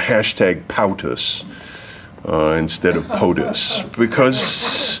hashtag POTUS instead of POTUS,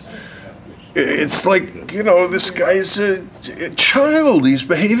 because it's like, you know, this guy's a child. He's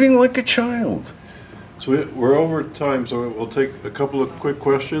behaving like a child. So we're over time, so we'll take a couple of quick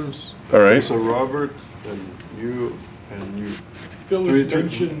questions. All right. So Robert and you. Phil has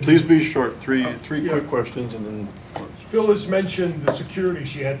mentioned. Please be short. Three quick questions, and then. Phil has mentioned the security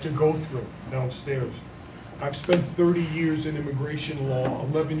she had to go through downstairs. I've spent 30 years in immigration law,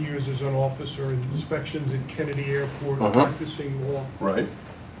 11 years as an officer in inspections at Kennedy Airport, practicing law. Right.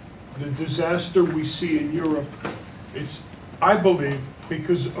 The disaster we see in Europe, it's, I believe,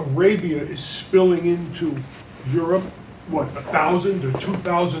 because Arabia is spilling into Europe, what, 1,000 or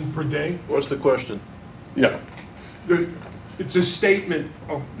 2,000 per day? What's the question? Yeah. It's a statement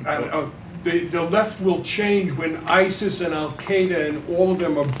of, the left will change when ISIS and Al-Qaeda and all of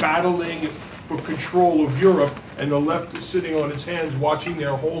them are battling for control of Europe, and the left is sitting on its hands watching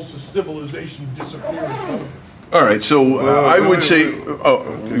their whole civilization disappear. All right, so I would say,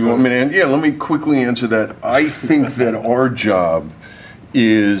 you want me to answer? Yeah, let me quickly answer that. I think that our job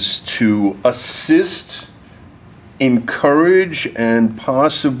is to assist, encourage, and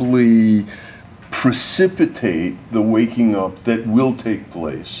possibly precipitate the waking up that will take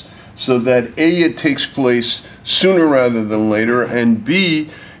place, so that A, it takes place sooner rather than later, and B,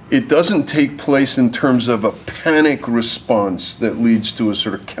 it doesn't take place in terms of a panic response that leads to a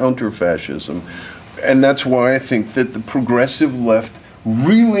sort of counter-fascism. And that's why I think that the progressive left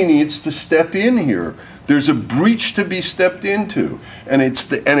really needs to step in here. There's a breach to be stepped into, and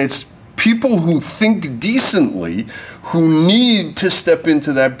it's people who think decently who need to step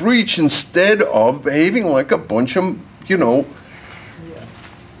into that breach instead of behaving like a bunch of, you know.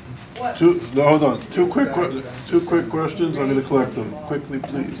 Hold on. Two quick questions. I'm going to collect them quickly,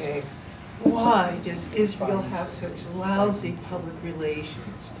 please. Okay. Why does Israel have such lousy public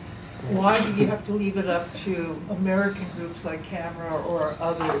relations? Why do you have to leave it up to American groups like Camera or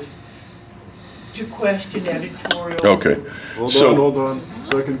others to question editorials? Okay. Hold on.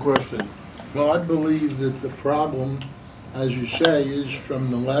 Second question. Well, I believe that the problem, as you say, is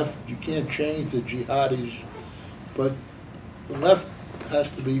from the left. You can't change the jihadis, but the left has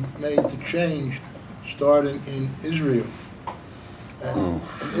to be made to change, starting in Israel. And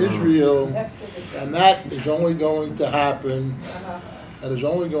Israel, and that is only going to happen, that is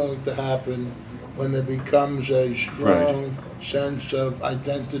only going to happen when there becomes a strong sense of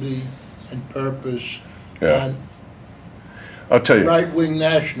identity and purpose and I'll tell you. Right-wing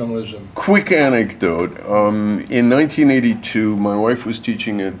nationalism. Quick anecdote. In 1982, my wife was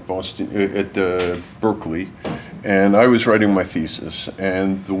teaching at Berkeley, and I was writing my thesis,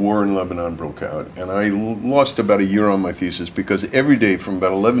 and the war in Lebanon broke out. And I lost about a year on my thesis because every day from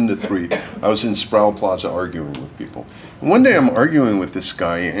about 11 to 3, I was in Sproul Plaza arguing with people. And one day I'm arguing with this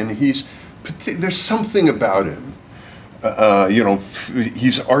guy, and there's something about him.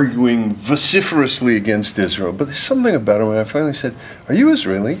 He's arguing vociferously against Israel, but there's something about him. And I finally said, "Are you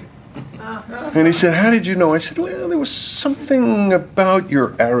Israeli?" And he said, "How did you know?" I said, "Well, there was something about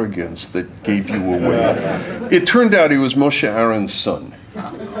your arrogance that gave you away." It turned out he was Moshe Aaron's son,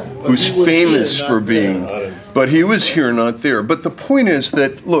 who's famous for being, but he was here, not there. But the point is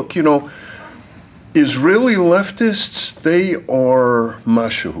that, look, Israeli leftists, they are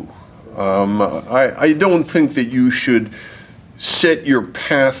mashahu. I don't think that you should set your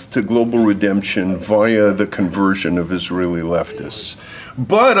path to global redemption via the conversion of Israeli leftists.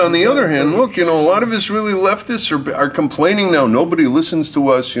 But on the other hand, look, a lot of Israeli leftists are complaining now. Nobody listens to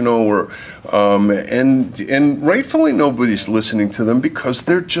us, and rightfully nobody's listening to them because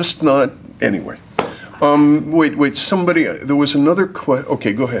they're just not. Anyway. Wait, somebody, there was another question.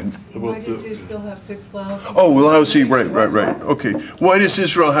 Okay, go ahead. Why does Israel have such lousy? Oh, lousy, right. Okay. Why does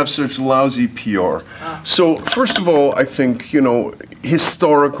Israel have such lousy PR? So, first of all, I think,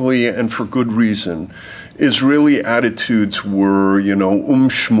 historically and for good reason, Israeli attitudes were,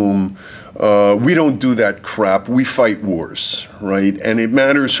 shmum. We don't do that crap. We fight wars, right? And it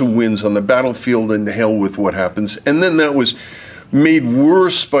matters who wins on the battlefield and the hell with what happens. And then that was made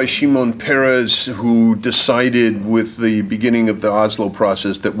worse by Shimon Peres, who decided with the beginning of the Oslo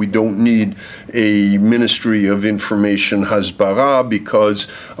process that we don't need a Ministry of Information Hasbara because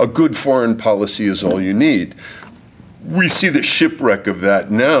a good foreign policy is all you need. We see the shipwreck of that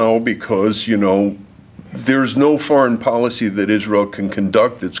now because, there's no foreign policy that Israel can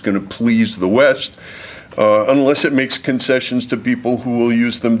conduct that's going to please the West unless it makes concessions to people who will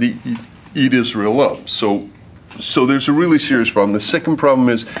use them to eat Israel up. So there's a really serious problem. The second problem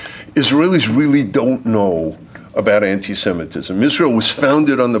is Israelis really don't know about anti-Semitism. Israel was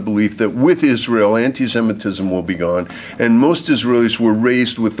founded on the belief that with Israel, anti-Semitism will be gone. And most Israelis were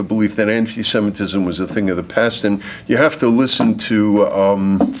raised with the belief that anti-Semitism was a thing of the past. And you have to listen to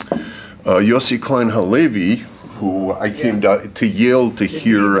Yossi Klein Halevi, who I came to Yale to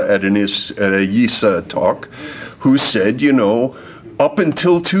hear at a YISA talk, who said, up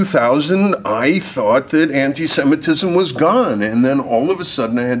until 2000, I thought that anti-Semitism was gone. And then all of a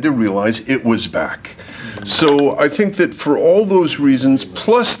sudden I had to realize it was back. So I think that for all those reasons,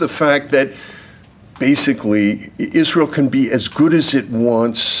 plus the fact that basically Israel can be as good as it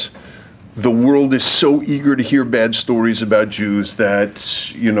wants, the world is so eager to hear bad stories about Jews that,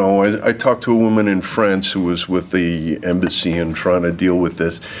 I talked to a woman in France who was with the embassy and trying to deal with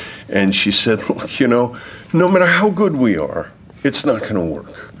this. And she said, look, no matter how good we are, it's not going to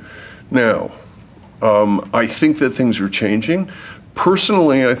work. Now, I think that things are changing.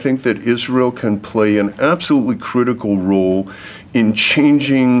 Personally, I think that Israel can play an absolutely critical role in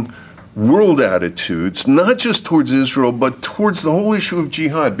changing world attitudes, not just towards Israel, but towards the whole issue of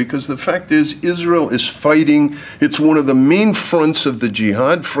jihad, because the fact is Israel is fighting. It's one of the main fronts of the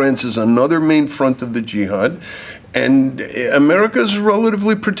jihad. France is another main front of the jihad. And America is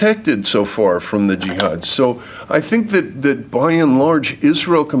relatively protected so far from the jihad. So I think that by and large,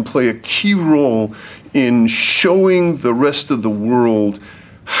 Israel can play a key role in showing the rest of the world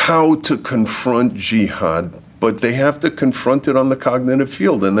how to confront jihad. But they have to confront it on the cognitive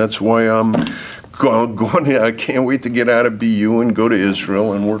field. And that's why I'm I can't wait to get out of BU and go to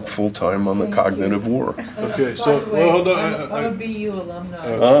Israel and work full-time on the cognitive war. Okay, so, hold on. I'm a BU alumni.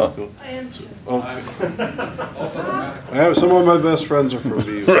 I have some of my best friends are from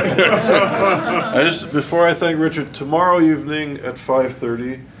BU. Before I thank Richard, tomorrow evening at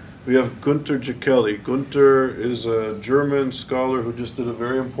 5:30, we have Gunter Jekeli. Gunter is a German scholar who just did a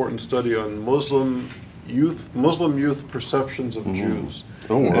very important study on Muslim youth perceptions of Jews.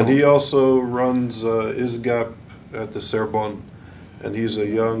 Oh, wow. And he also runs ISGAP at the Sorbonne. And he's a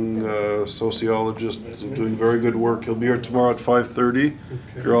young sociologist doing very good work. He'll be here tomorrow at 5:30.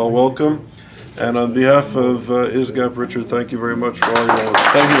 You're all welcome. And on behalf of ISGAP, Richard, thank you very much for all your work.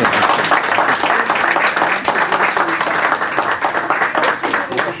 Thank you.